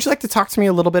 Yeah. Would you like to talk to me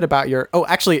a little bit about your... Oh,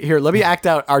 actually, here, let me act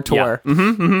out our tour.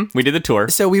 We did the tour.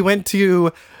 So we went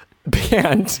to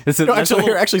band. It's a- No, that's a actually,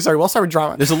 little- actually, sorry, we'll start with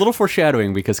drama. There's a little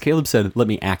foreshadowing because Caleb said, let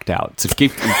me act out. So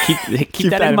keep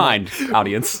that in mind,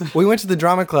 audience. We went to the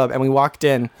drama club, and we walked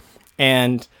in,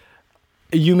 and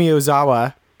Yumi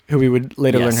Ozawa, who we would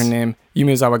later Yes. learn her name,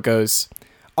 Yumi Ozawa goes,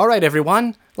 "All right,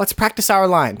 everyone, let's practice our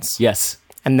lines." Yes.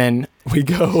 And then we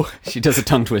go, She does a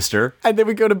tongue twister. and then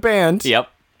we go to band. Yep.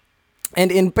 And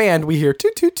in band, we hear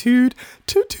toot toot toot,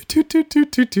 toot toot toot toot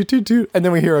toot toot toot toot toot, and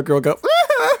then we hear a girl go,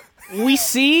 We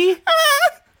see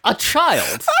a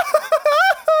child.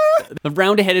 The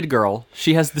round-headed girl.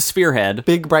 She has the sphere head.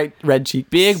 big bright red cheek.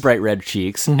 Big, bright red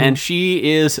cheeks. And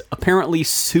she is apparently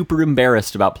super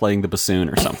embarrassed about playing the bassoon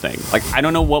or something. Like, I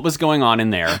don't know what was going on in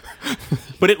there.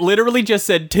 But it literally just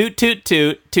said toot, toot,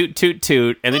 toot, toot, toot,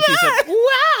 toot. And then she said,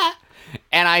 wah!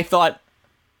 And I thought,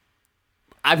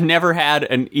 I've never had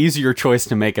an easier choice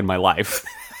to make in my life.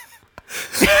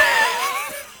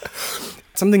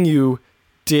 Something you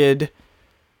did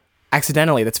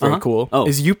accidentally that's very cool Oh.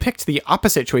 is you picked the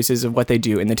opposite choices of what they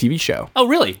do in the TV show. Oh,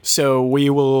 really? So we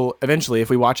will eventually, if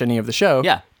we watch any of the show,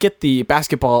 Yeah. get the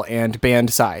basketball and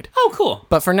band side. Oh, cool.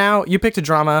 But for now, you picked a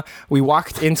drama. We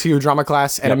walked into drama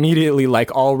class, and immediately,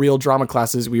 like all real drama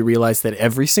classes, we realized that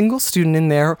every single student in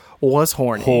there was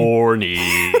horny.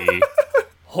 Horny.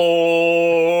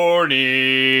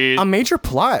 Horny. A major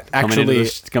plot, actually.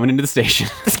 Coming into the station.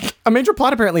 A major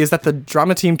plot apparently is that the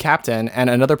drama team captain and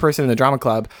another person in the drama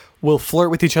club will flirt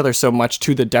with each other so much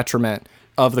to the detriment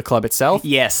of the club itself.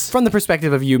 Yes. From the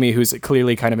perspective of Yumi, who's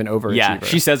clearly kind of an overachiever. Yeah,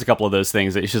 she says a couple of those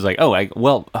things that she's like,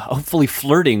 hopefully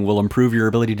flirting will improve your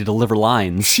ability to deliver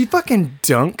lines. She fucking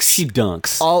dunks She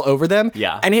dunks. all over them.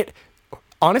 Yeah. And it,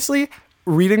 honestly,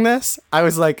 reading this, I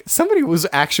was like, somebody was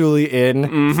actually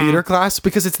in theater class,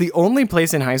 because it's the only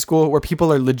place in high school where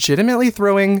people are legitimately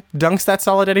throwing dunks that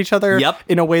solid at each other Yep.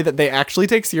 in a way that they actually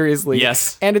take seriously.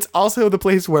 Yes. And it's also the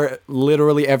place where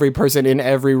literally every person in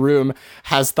every room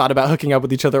has thought about hooking up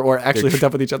with each other or actually hooked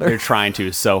up with each They're other. trying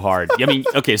to so hard. I mean,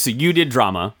 okay, so you did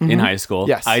drama in high school.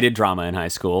 Yes. I did drama in high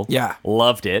school. Yeah.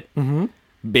 Loved it.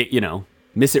 Mm-hmm.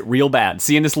 Miss it real bad.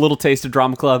 Seeing this little taste of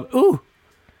drama club. Ooh.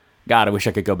 God, I wish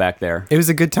I could go back there. It was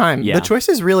a good time. Yeah. The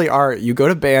choices really are, you go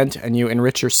to band and you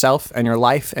enrich yourself and your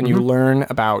life and you learn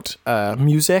about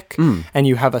music and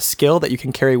you have a skill that you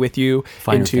can carry with you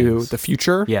Finer into things. the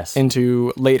future, Yes.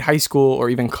 into late high school or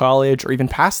even college or even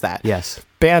past that. Yes.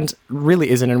 Band really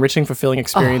is an enriching, fulfilling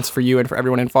experience for you and for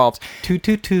everyone involved. Toot,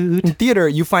 toot, toot. In theater,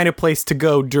 you find a place to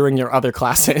go during your other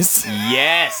classes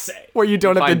Yes. where you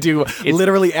don't have to Find- do it's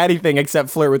literally anything except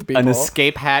flirt with people. An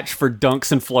escape hatch for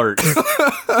dunks and flirts.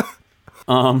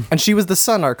 And she was the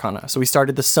Sun Arcana, so we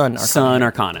started the Sun Arcana. Sun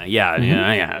Arcana. Yeah,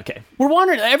 yeah, okay. We're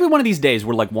wandering, every one of these days,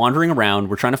 we're like wandering around.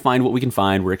 We're trying to find what we can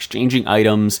find. We're exchanging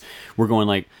items. We're going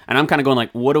like, and I'm kind of going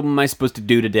like, what am I supposed to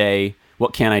do today?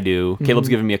 What can I do? Caleb's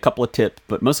giving me a couple of tips,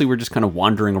 but mostly we're just kind of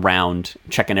wandering around,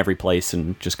 checking every place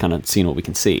and just kind of seeing what we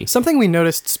can see. Something we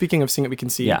noticed, speaking of seeing what we can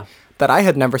see, Yeah. that I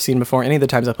had never seen before any of the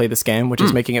times I played this game, which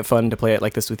is making it fun to play it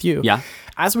like this with you. Yeah.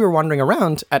 As we were wandering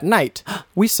around at night,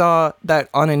 we saw that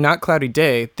on a not cloudy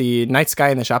day, the night sky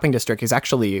in the shopping district is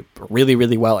actually really,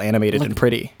 really well animated and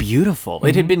pretty. Beautiful.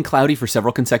 It had been cloudy for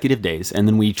several consecutive days, and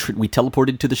then we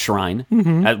teleported to the shrine,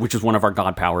 which is one of our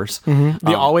god powers.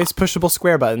 The always pushable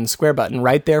square button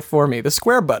right there for me. The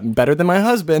square button, better than my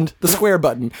husband. The square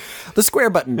button. The square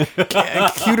button.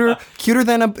 Cuter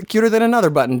than another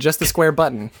button, just the square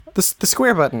button. The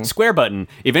square button. Square button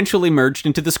eventually merged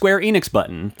into the Square Enix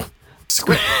button,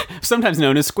 sometimes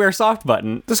known as Square Soft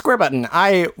button. The square button.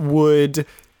 I would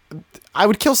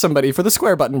kill somebody for the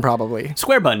square button, probably.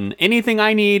 Square button. Anything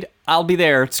I need, I'll be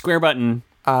there. Square button.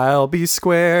 I'll be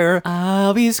square.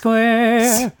 I'll be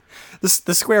square.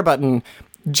 The square button.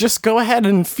 Just go ahead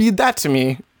and feed that to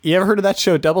me. You ever heard of that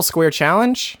show, Double Square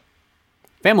Challenge?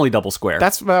 Family double square.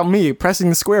 That's about me pressing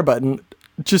the square button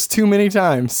just too many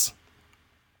times.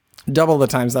 Double the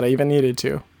times that I even needed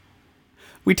to.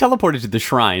 We teleported to the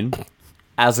shrine,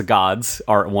 as the gods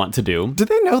are wont to do. Do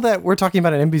they know that we're talking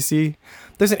about an NPC?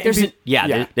 There's an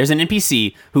NPC. There's an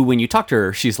NPC who, when you talk to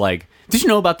her, she's like, "Did you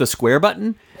know about the square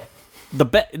button? The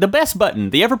best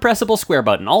button, the ever-pressable square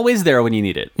button, always there when you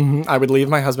need it." I would leave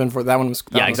my husband for that one.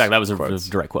 Exactly. That was a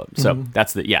direct quote. So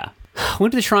that's the,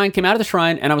 Went to the shrine, came out of the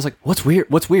shrine, and I was like, what's weird?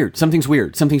 What's weird? Something's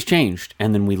weird. Something's changed.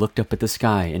 And then we looked up at the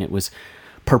sky, and it was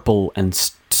purple and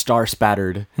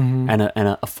star-spattered, and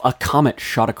a comet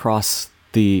shot across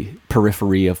the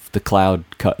periphery of the cloud,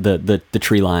 the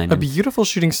tree line. A beautiful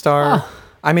shooting star.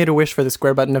 I made a wish for the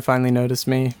square button to finally notice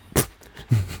me. It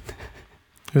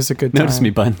was a good time. Notice me,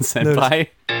 button, senpai.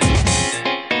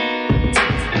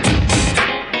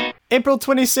 April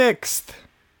 26th.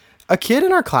 A kid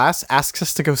in our class asks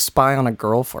us to go spy on a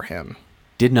girl for him.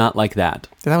 Did not like that.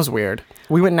 That was weird.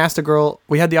 We went and asked a girl.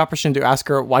 We had the option to ask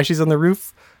her why she's on the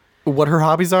roof, what her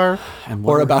hobbies are,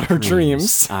 or about her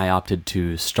dreams. I opted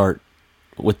to start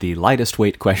with the lightest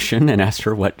weight question and asked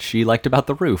her what she liked about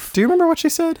the roof. Do you remember what she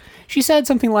said? She said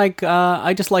something like,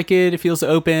 I just like it. It feels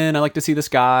open. I like to see the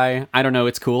sky. I don't know.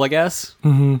 It's cool, I guess.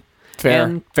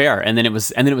 Fair. And then it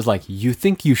was like, you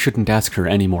think you shouldn't ask her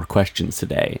any more questions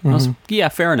today. I was, yeah,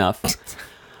 fair enough.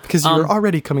 Because you were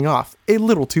already coming off a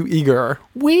little too eager.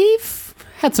 We've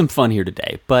had some fun here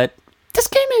today, but this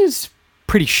game is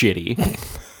pretty shitty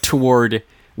toward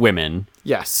women.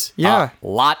 Yes. Yeah. A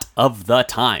lot of the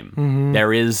time.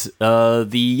 There is the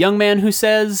young man who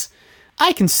says,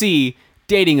 I can see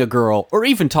dating a girl or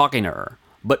even talking to her,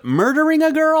 but murdering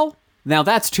a girl? Now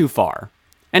that's too far.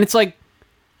 And it's like,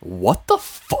 what the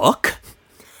fuck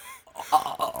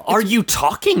are you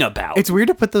talking about? It's weird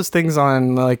to put those things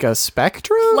on like a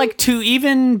spectrum. Like to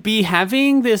even be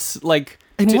having this like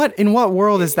in what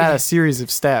world is that a series of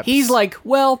steps? He's like,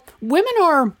 well, women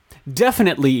are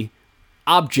definitely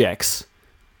objects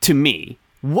to me.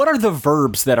 What are the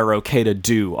verbs that are okay to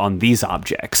do on these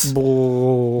objects?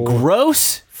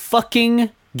 Gross fucking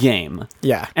game.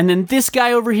 Yeah. And then this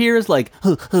guy over here is like,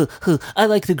 I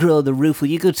like the girl on the roof. Will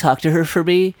you go talk to her for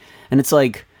me? And it's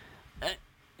like,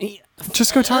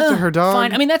 just go talk to her, dog.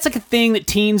 Fine. I mean, that's like a thing that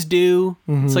teens do.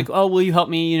 It's like, oh, will you help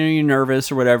me? You know, you're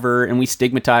nervous or whatever. And we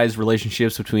stigmatize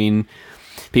relationships between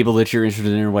people that you're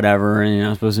interested in or whatever. And you're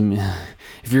not supposed to,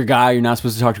 if you're a guy, you're not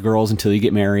supposed to talk to girls until you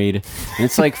get married. And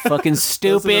it's like fucking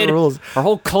stupid. Those are the rules. Our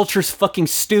whole culture's fucking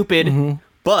stupid.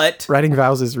 But writing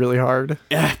vows is really hard.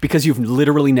 Because you've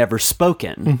literally never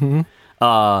spoken.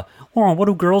 What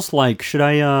do girls like? Should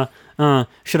I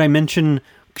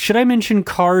mention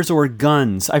cars or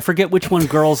guns? I forget which one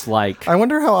girls like. I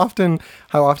wonder how often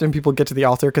people get to the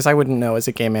altar, because I wouldn't know as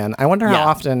a gay man. I wonder how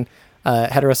often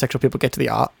heterosexual people get to the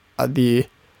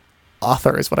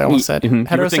author is what I almost said. You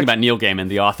were thinking about Neil Gaiman,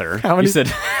 the author. How many you said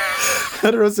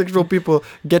heterosexual people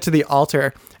get to the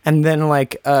altar, and then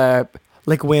like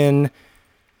when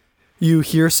you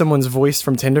hear someone's voice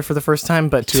from Tinder for the first time,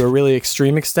 but to a really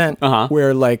extreme extent,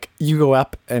 where like you go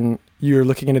up and you're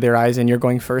looking into their eyes and you're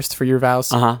going first for your vows.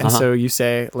 So you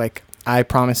say like, I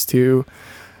promise to,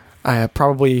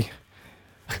 probably,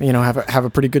 have a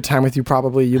pretty good time with you.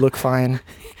 Probably you look fine.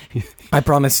 I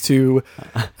promise to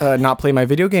not play my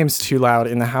video games too loud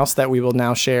in the house that we will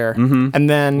now share. And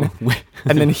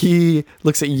then he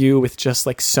looks at you with just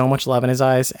like so much love in his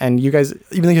eyes. And you guys,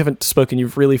 even though you haven't spoken,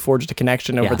 you've really forged a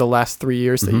connection over the last 3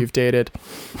 years that you've dated.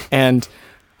 And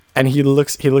he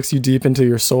looks you deep into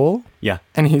your soul. Yeah.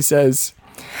 And he says,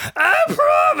 I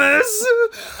promise.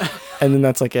 And then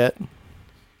that's like it.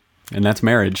 And that's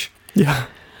marriage. Yeah.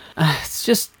 It's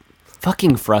just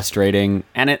fucking frustrating.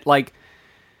 And it like,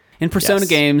 in Persona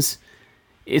games,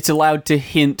 it's allowed to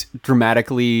hint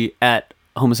dramatically at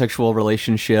homosexual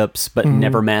relationships, but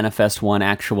never manifest one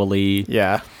actually.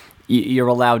 Yeah. You're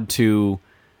allowed to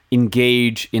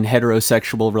engage in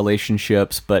heterosexual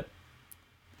relationships, but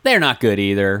they're not good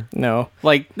either. No.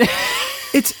 Like,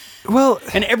 it's, well...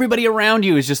 And everybody around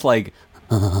you is just like,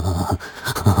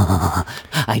 I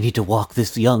need to walk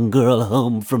this young girl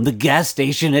home from the gas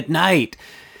station at night.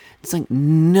 It's like,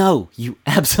 no, you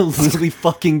absolutely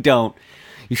fucking don't.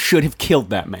 You should have killed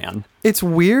that man. It's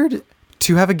weird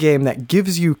to have a game that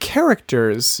gives you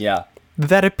characters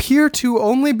that appear to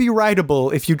only be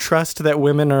writable if you trust that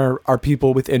women are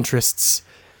people with interests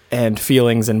and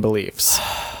feelings and beliefs.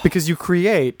 Because you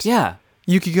create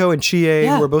Yukiko and Chie,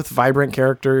 who are both vibrant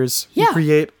characters. You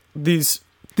create these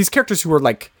characters who are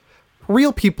like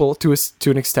real people to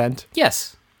an extent.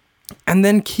 Yes. And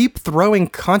then keep throwing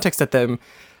context at them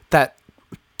that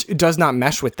does not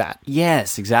mesh with that.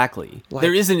 Yes, exactly.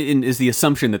 There is the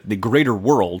assumption that the greater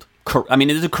world, it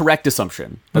is a correct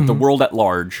assumption that the world at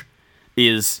large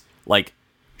is like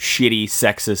shitty,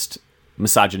 sexist,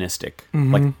 misogynistic.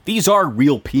 Like these are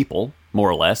real people, more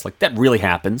or less. Like that really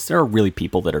happens. There are really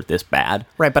people that are this bad.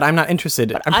 Right, but I'm not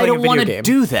interested. I don't want to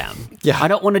do them. Yeah. I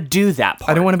don't want to do that part.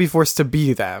 I don't want to be forced to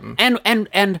be them.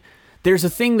 And there's a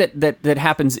thing that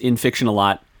happens in fiction a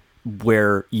lot,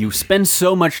 where you spend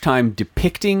so much time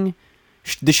depicting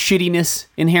the shittiness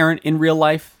inherent in real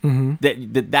life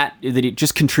that it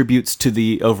just contributes to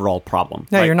the overall problem.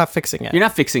 No, you're not fixing it. You're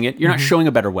not fixing it. You're not showing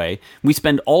a better way. We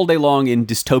spend all day long in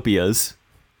dystopias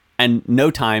and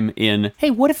no time in, hey,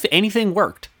 what if anything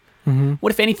worked?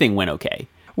 What if anything went okay?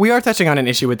 We are touching on an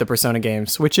issue with the Persona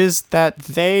games, which is that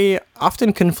they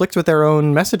often conflict with their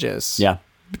own messages. Yeah.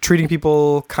 Treating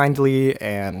people kindly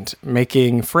and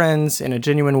making friends in a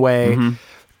genuine way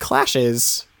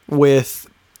clashes with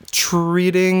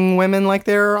treating women like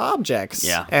they're objects.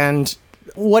 Yeah. And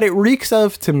what it reeks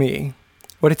of to me,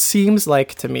 what it seems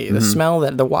like to me, the smell,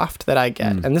 the waft that I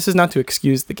get, and this is not to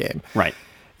excuse the game, right,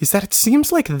 is that it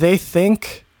seems like they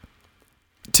think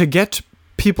to get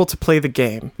people to play the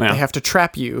game, they have to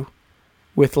trap you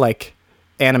with like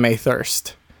anime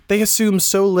thirst. They assume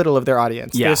so little of their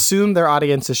audience. They assume their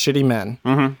audience is shitty men.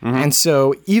 And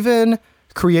so even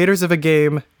creators of a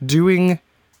game doing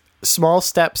small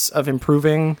steps of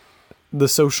improving the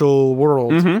social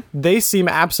world, they seem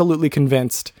absolutely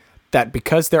convinced that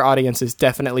because their audience is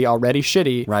definitely already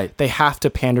shitty, they have to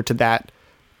pander to that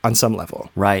on some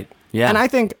level. Right. Yeah. And I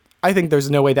think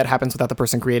there's no way that happens without the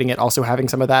person creating it also having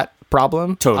some of that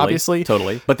problem. Totally, obviously.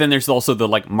 Totally. But then there's also the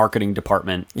like marketing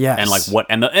department. Yes. And like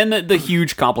the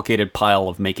huge complicated pile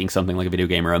of making something like a video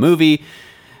game or a movie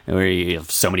where you have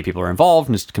so many people are involved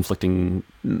and it's conflicting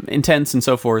intents and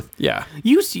so forth. Yeah. I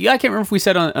can't remember if we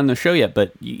said on the show yet,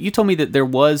 but you told me that there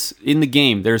was in the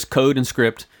game, there's code and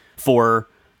script for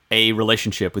a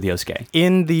relationship with Yosuke.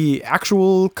 In the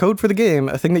actual code for the game,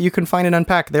 a thing that you can find and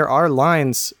unpack, there are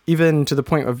lines, even to the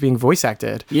point of being voice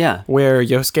acted, where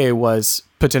Yosuke was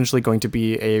potentially going to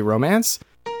be a romance.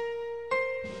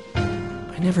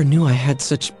 I never knew I had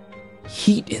such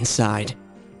heat inside.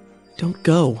 Don't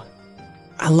go.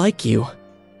 I like you.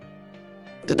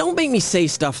 Don't make me say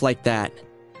stuff like that.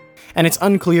 And it's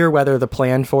unclear whether the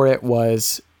plan for it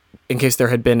was in case there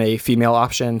had been a female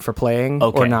option for playing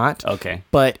or not. Okay.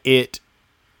 But it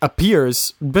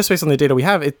appears, just based on the data we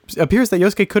have, it appears that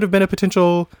Yosuke could have been a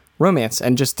potential romance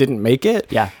and just didn't make it.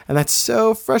 Yeah. And that's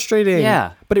so frustrating.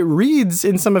 Yeah. But it reads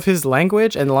in some of his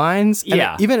language and lines.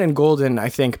 And even in Golden, I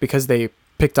think, because they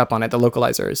picked up on it, the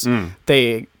localizers,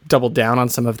 they doubled down on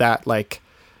some of that, like,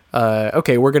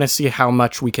 okay, we're going to see how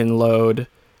much we can load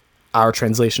our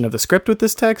translation of the script with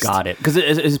this text. Got it. Because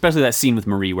especially that scene with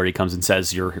Marie where he comes and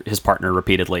says you're his partner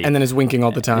repeatedly. And then is winking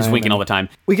all the time. all the time.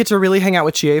 We get to really hang out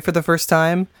with Chie for the first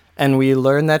time. and we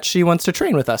learn that she wants to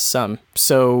train with us some.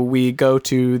 So we go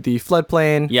to the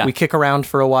floodplain. Yeah. We kick around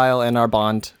for a while, and our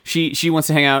bond. She wants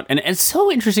to hang out, and it's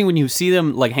so interesting when you see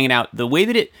them like hanging out. The way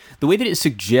that it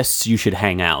suggests you should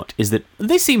hang out is that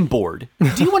they seem bored.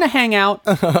 Do you want to hang out?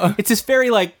 It's this very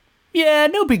like, yeah,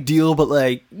 no big deal, but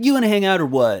like, you want to hang out or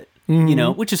what? You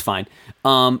know, which is fine.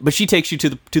 But she takes you to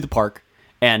the park,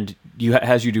 and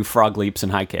has you do frog leaps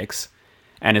and high kicks,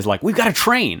 and is like, we've got to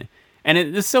train. And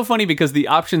it's so funny because the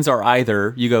options are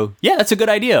either you go, yeah, that's a good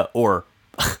idea, or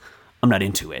I'm not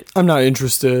into it. I'm not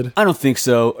interested. I don't think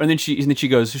so. And then she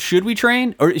goes, should we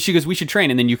train? Or she goes, we should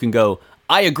train. And then you can go,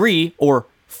 I agree, or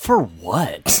for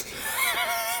what?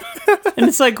 And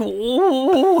it's like,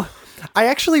 ooh. I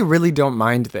actually really don't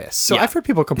mind this. So Yeah. I've heard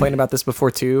people complain about this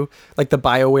before too, like the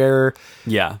BioWare.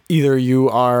 Yeah. Either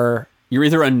you're You're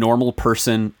either a normal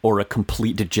person or a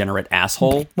complete degenerate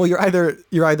asshole. well, you're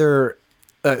either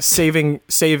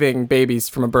saving babies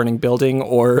from a burning building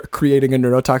or creating a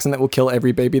neurotoxin that will kill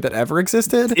every baby that ever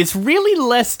existed. It's really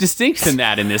less distinct than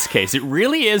that in this case. It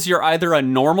really is you're either a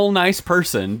normal, nice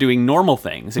person doing normal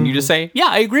things, and you just say, yeah,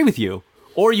 I agree with you.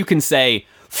 Or you can say,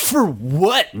 for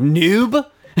what, noob?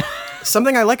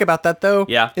 Something I like about that, though,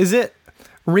 Yeah. is it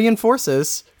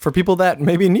reinforces for people that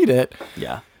maybe need it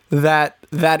Yeah. that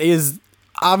is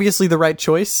obviously the right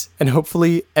choice, and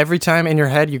hopefully every time in your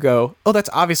head you go, oh, that's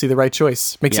obviously the right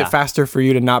choice. Makes Yeah. it faster for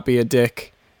you to not be a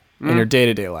dick in your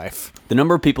day-to-day life. The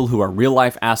number of people who are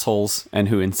real-life assholes and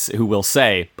who will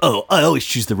say, oh, I always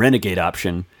choose the renegade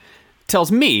option,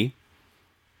 tells me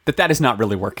that is not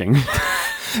really working.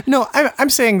 No, I'm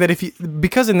saying that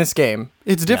because in this game,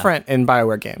 it's different in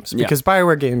BioWare games. Yeah. Because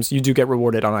BioWare games, you do get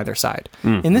rewarded on either side.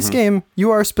 In this game,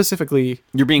 you are specifically...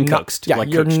 You're being not- coaxed. Yeah, like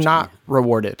you're coached. not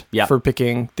rewarded Yeah. for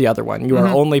picking the other one. You are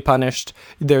only punished.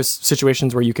 There's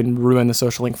situations where you can ruin the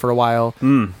social link for a while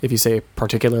if you say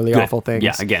particularly Good. awful things.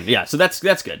 Yeah, again, yeah. So that's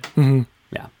good. Mm-hmm.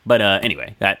 Yeah, but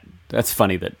anyway, that's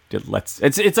funny that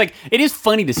it's like it is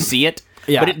funny to see it,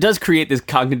 Yeah. but it does create this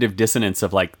cognitive dissonance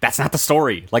of like that's not the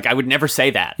story. Like I would never say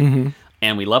that. Mm-hmm.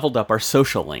 And we leveled up our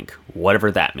social link,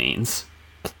 whatever that means.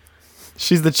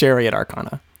 She's the chariot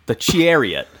arcana. The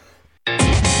chariot.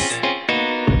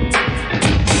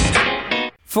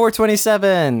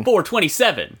 427.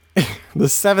 427. The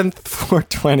seventh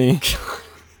 420.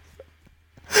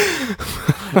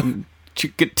 You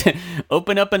could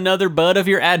open up another bud of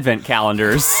your advent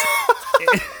calendars.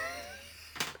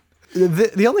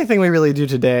 The only thing we really do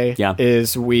today Yeah.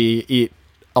 is we eat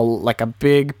a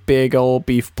big old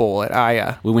beef bowl at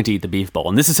Aya. We went to eat the beef bowl,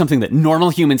 and this is something that normal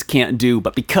humans can't do,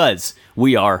 but because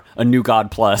we are a New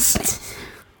God Plus,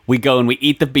 we go and we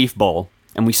eat the beef bowl,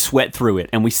 and we sweat through it,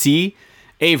 and we see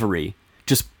Avery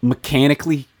just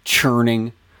mechanically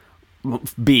churning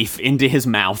beef into his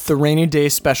mouth. The rainy day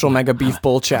special mega beef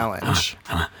bowl challenge.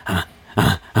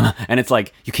 And it's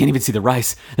like, you can't even see the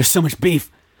rice. There's so much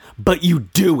beef, but you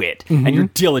do it, and your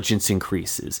diligence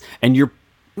increases, and your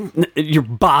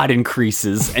bod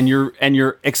increases, and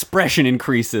your expression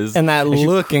increases, And that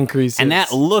look increases. and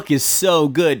that look is so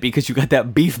good because you got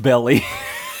that beef belly,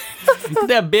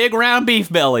 that big round beef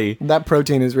belly, that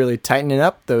protein is really tightening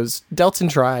up those delts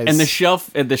and tries. and the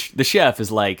chef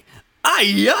is like,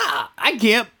 yeah, I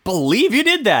can't believe you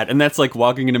did that. And that's like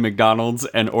walking into McDonald's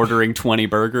and ordering 20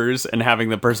 burgers and having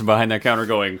the person behind that counter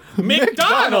going,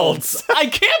 McDonald's! I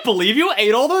can't believe you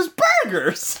ate all those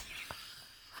burgers!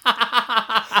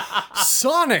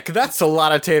 Sonic, that's a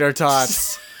lot of tater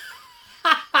tots.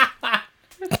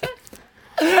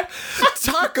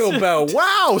 Taco Bell,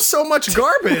 wow, so much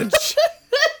garbage.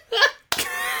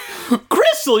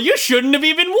 Crystal, you shouldn't have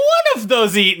even one of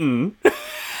those eaten!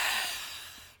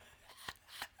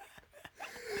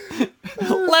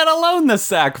 Let alone the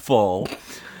sack full.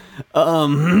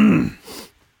 And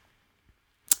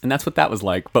that's what that was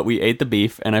like. But we ate the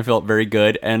beef, and I felt very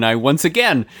good. And I, once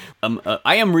again,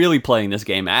 I am really playing this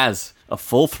game as a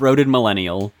full-throated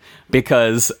millennial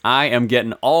because I am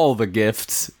getting all the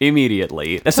gifts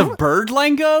immediately. That's a bird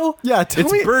lingo? Yeah, tell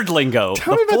it's me- bird lingo.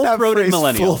 Tell The me about that full-throated phrase,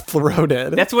 millennial.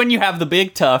 full-throated. That's when you have the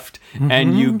big tuft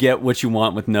and you get what you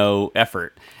want with no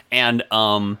effort. And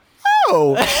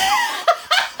Oh.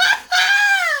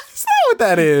 Is that what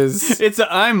that is?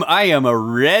 I am a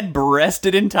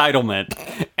red-breasted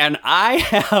entitlement, and I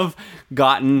have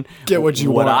gotten Get what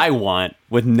you what want. I want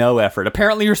with no effort.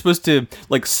 Apparently, you're supposed to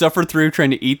like suffer through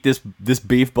trying to eat this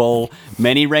beef bowl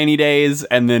many rainy days,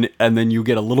 and then you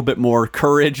get a little bit more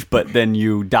courage, but then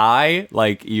you die.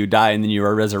 Like you die, and then you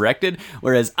are resurrected.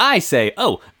 Whereas I say,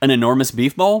 oh, an enormous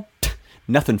beef bowl,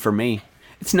 nothing for me.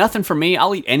 It's nothing for me.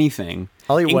 I'll eat anything.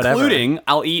 I'll eat whatever. Including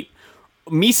I'll eat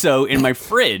miso in my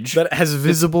fridge. That has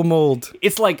visible mold.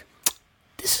 It's like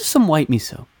this is some white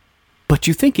miso, but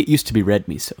you think it used to be red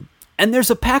miso. And there's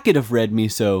a packet of red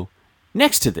miso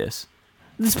next to this.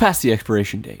 This is past the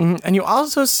expiration date. And you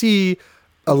also see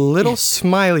a little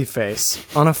smiley face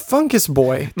on a fungus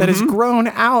boy that has grown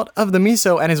out of the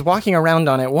miso and is walking around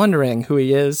on it, wondering who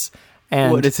he is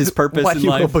and What is his purpose what in he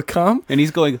life? will become. And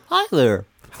he's going, hi there.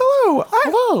 Hello,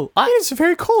 Hello. it is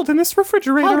very cold in this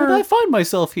refrigerator. How did I find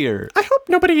myself here? I hope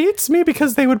nobody eats me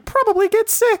because they would probably get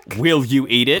sick. Will you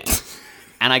eat it?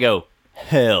 And I go,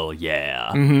 hell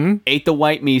yeah. Ate the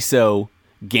white miso,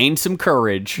 gained some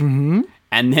courage, and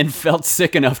then felt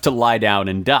sick enough to lie down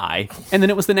and die. And then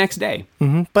it was the next day.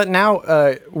 But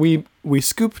now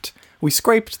we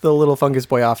scraped the little fungus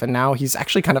boy off, and now he's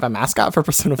actually kind of a mascot for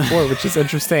Persona 4, which is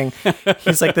interesting.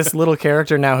 He's like this little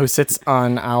character now who sits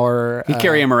on our We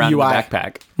carry him around UI. in the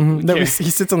backpack. No, he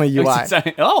sits on the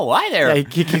UI. Oh, hi there. Yeah, he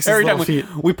kicks his Every little time we,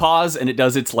 feet. we pause and it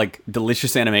does its like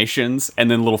delicious animations,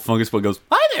 and then little fungus boy goes,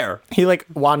 hi there. He like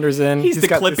wanders in. He's the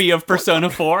got this- Clippy of Persona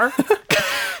 4.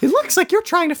 It looks like you're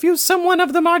trying to fuse someone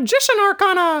of the Magician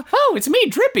Arcana. Oh, it's me,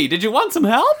 Drippy. Did you want some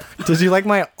help? Did you like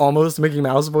my almost Mickey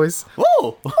Mouse voice?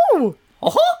 Oh, Oh,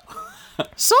 uh-huh.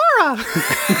 Sora!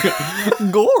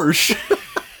 Gorsh.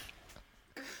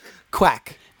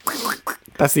 Quack.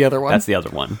 That's the other one. That's the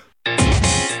other one.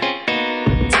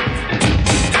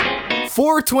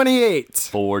 428.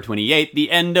 428,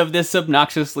 the end of this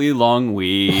obnoxiously long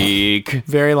week.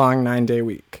 Very long 9-day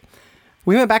week.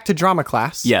 We went back to drama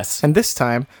class. Yes. And this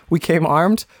time we came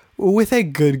armed with a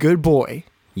good boy.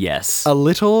 Yes. A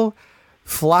little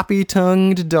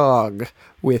floppy-tongued dog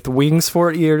with wings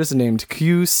for ears named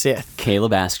Q Sith.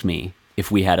 Caleb asked me if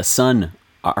we had a Sun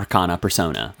Arcana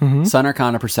persona. Sun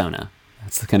Arcana persona.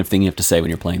 That's the kind of thing you have to say when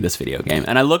you're playing this video game.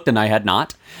 And I looked and I had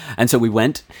not. And so we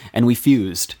went and we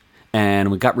fused.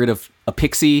 And we got rid of a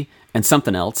pixie and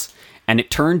something else. And it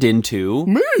turned into...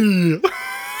 Me!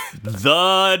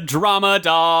 the Drama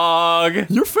Dog.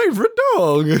 Your favorite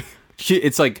dog.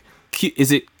 It's like...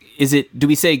 Is it... Do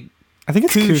we say... I think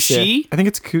it's Q Sith. Kushi? I think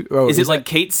it's Q... Oh, Is it like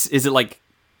Kate's? Is it like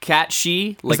Cat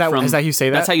She? Like that- is that how you say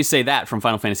that? That's how you say that from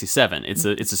Final Fantasy VII. It's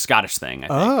a Scottish thing. I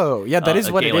think. Oh, yeah, that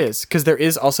is what Gaelic. it is. Because there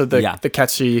is also the Yeah.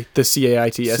 catchy, the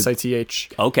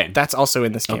CAITSITH. Okay. That's also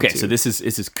in this game, Okay, too. so this is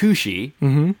Kushi,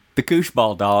 the Koosh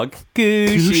Ball Dog.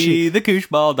 Kushi, the Koosh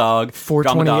Ball Dog.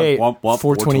 Drama Dog, 428. womp, womp,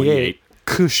 428.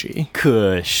 Cushy.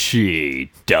 Kushi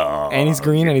Dog. And he's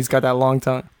green and he's got that long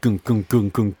tongue. Gung, gung, gung,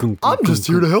 gung, gung, I'm gung, just gung,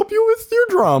 here to help you with your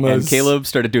dramas. And Caleb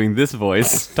started doing this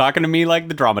voice, talking to me like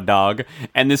the Drama Dog,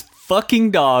 and this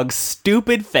fucking dog's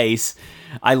stupid face.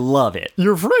 I love it.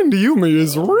 Your friend Yumi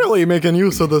is really making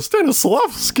use of the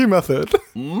Stanislavski method.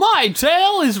 My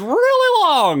tail is really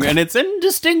long, and it's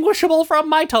indistinguishable from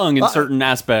my tongue in certain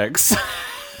aspects.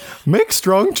 Make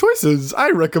strong choices.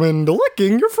 I recommend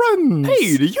licking your friends.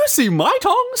 Hey, do you see my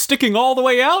tongue sticking all the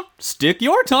way out? Stick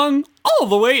your tongue all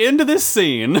the way into this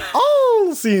scene.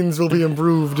 All scenes will be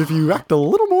improved if you act a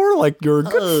little more like your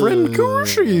good friend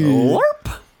Kushi. Lorp.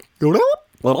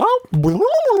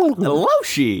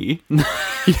 Loshi.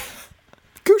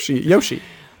 Kushi. Yoshi.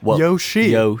 Well, Yoshi.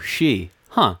 Yoshi.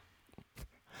 Huh.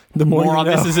 The more, More you on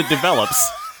know. this as it develops.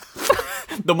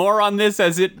 The more on this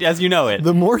as you know it.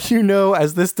 The more you know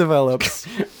as this develops.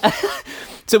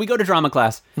 So we go to drama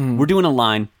class. We're doing a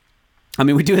line. I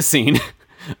mean, we do a scene.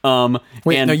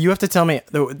 Wait, and no, you have to tell me.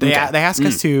 They ask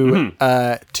us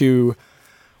to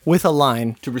with a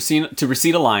line to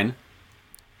recite a line.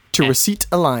 to recite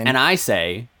a line. And I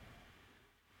say,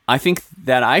 I think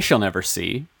that I shall never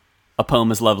see a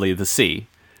poem as lovely as the sea.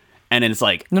 And it's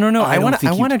like, no. I don't want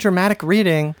think you- a dramatic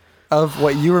reading of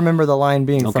what you remember the line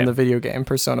being Okay. from the video game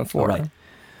Persona 4. All right.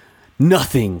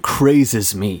 Nothing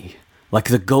crazes me like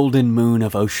the golden moon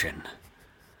of ocean.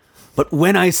 But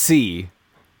when I see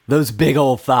those big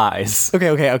old thighs, Okay.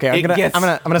 I'm it gonna gets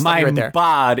stop my you right there.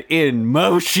 bod in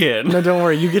motion. No, don't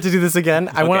worry. You get to do this again.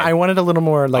 I wanted a little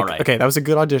more like. All right. Okay, that was a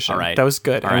good audition. All right. That was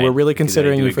good, All and right. we're really Did I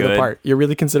considering do you it for the good? part. You're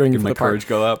really considering you for my the part. courage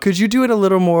go up? Could you do it a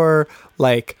little more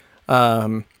like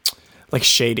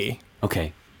shady,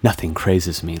 Okay, nothing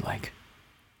crazes me like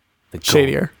the gold.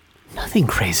 shadier? Nothing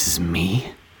crazes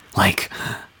me like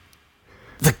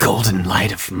the golden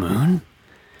light of moon.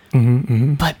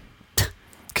 But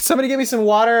Could somebody get me some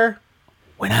water?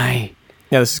 when I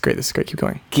Yeah, this is great. Keep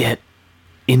going. get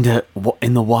in the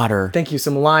water, Thank you.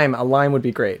 Some lime. A lime would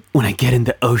be great. when I get in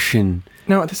the ocean,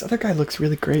 No, this other guy looks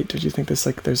really great. Did you think there's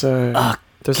like a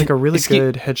can- really excuse-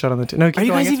 good headshot on the no? Keep Are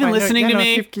you going. guys It's even fine. listening to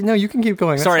me? No, you can keep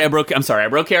going. That's sorry, fine. I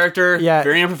broke character. Yeah.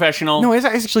 Very unprofessional. No, it's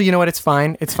actually, you know what? It's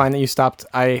fine. It's fine that you stopped.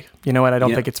 You know what? I don't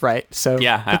Yeah. think it's right. So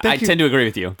Yeah, but I thank you- tend to agree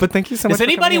with you. But thank you so much. Does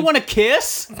anybody want to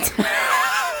kiss?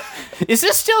 Is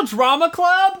this still drama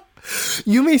club?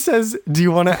 Yumi says, do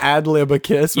you want to ad-lib a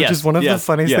kiss? Which Yes, is one of the yes,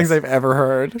 funniest yes. things I've ever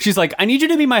heard. She's like, I need you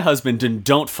to be my husband and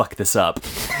don't fuck this up.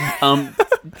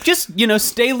 Just,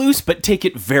 stay loose, but take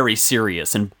it very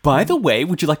serious. And by the way,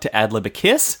 would you like to ad-lib a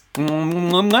kiss? But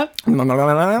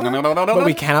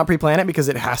we cannot pre-plan it because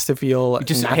it has to feel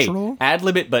Just, natural. hey,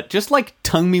 ad-lib it, but just like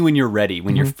tongue me when you're ready,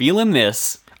 when you're feeling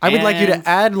this. I would like you and- to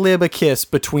ad-lib a kiss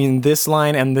between this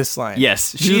line and this line.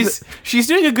 Yes, she's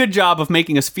doing a good job of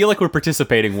making us feel like we're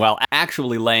participating while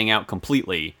actually laying out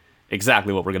completely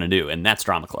exactly what we're going to do, and that's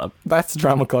Drama Club. That's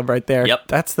Drama Club right there. Yep.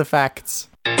 That's the facts.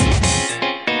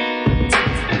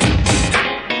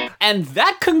 And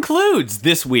that concludes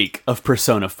this week of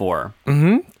Persona 4.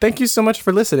 Thank you so much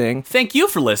for listening. Thank you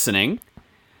for listening.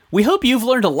 We hope you've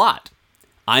learned a lot.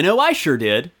 I know I sure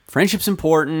did. Friendship's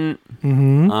important.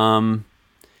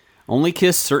 Only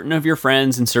kiss certain of your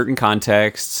friends in certain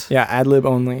contexts. Yeah, ad-lib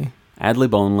only.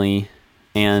 Ad-lib only.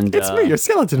 And It's me, your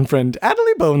skeleton friend,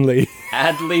 ad-lib only.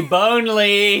 ad-lib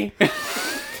only.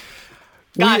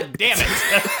 God damn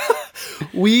it.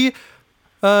 We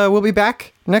will be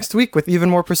back next week with even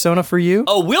more Persona for you.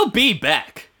 Oh, we'll be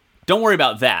back. Don't worry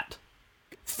about that.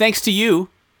 Thanks to you,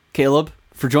 Caleb,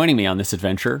 for joining me on this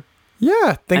adventure.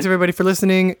 Yeah, thanks everybody for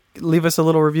listening. Leave us a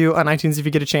little review on iTunes if you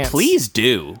get a chance. Please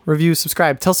do. Review,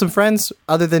 subscribe, tell some friends.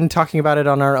 Other than talking about it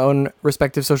on our own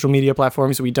respective social media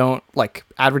platforms, we don't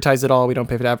advertise it all. We don't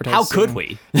pay for advertising. How could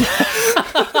we?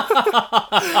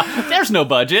 There's no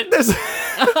budget.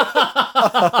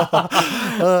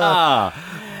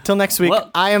 Till next week,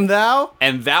 Well- I am thou.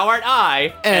 And thou art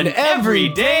I, And every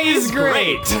day is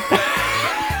great.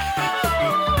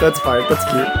 That's fine. That's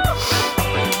cute.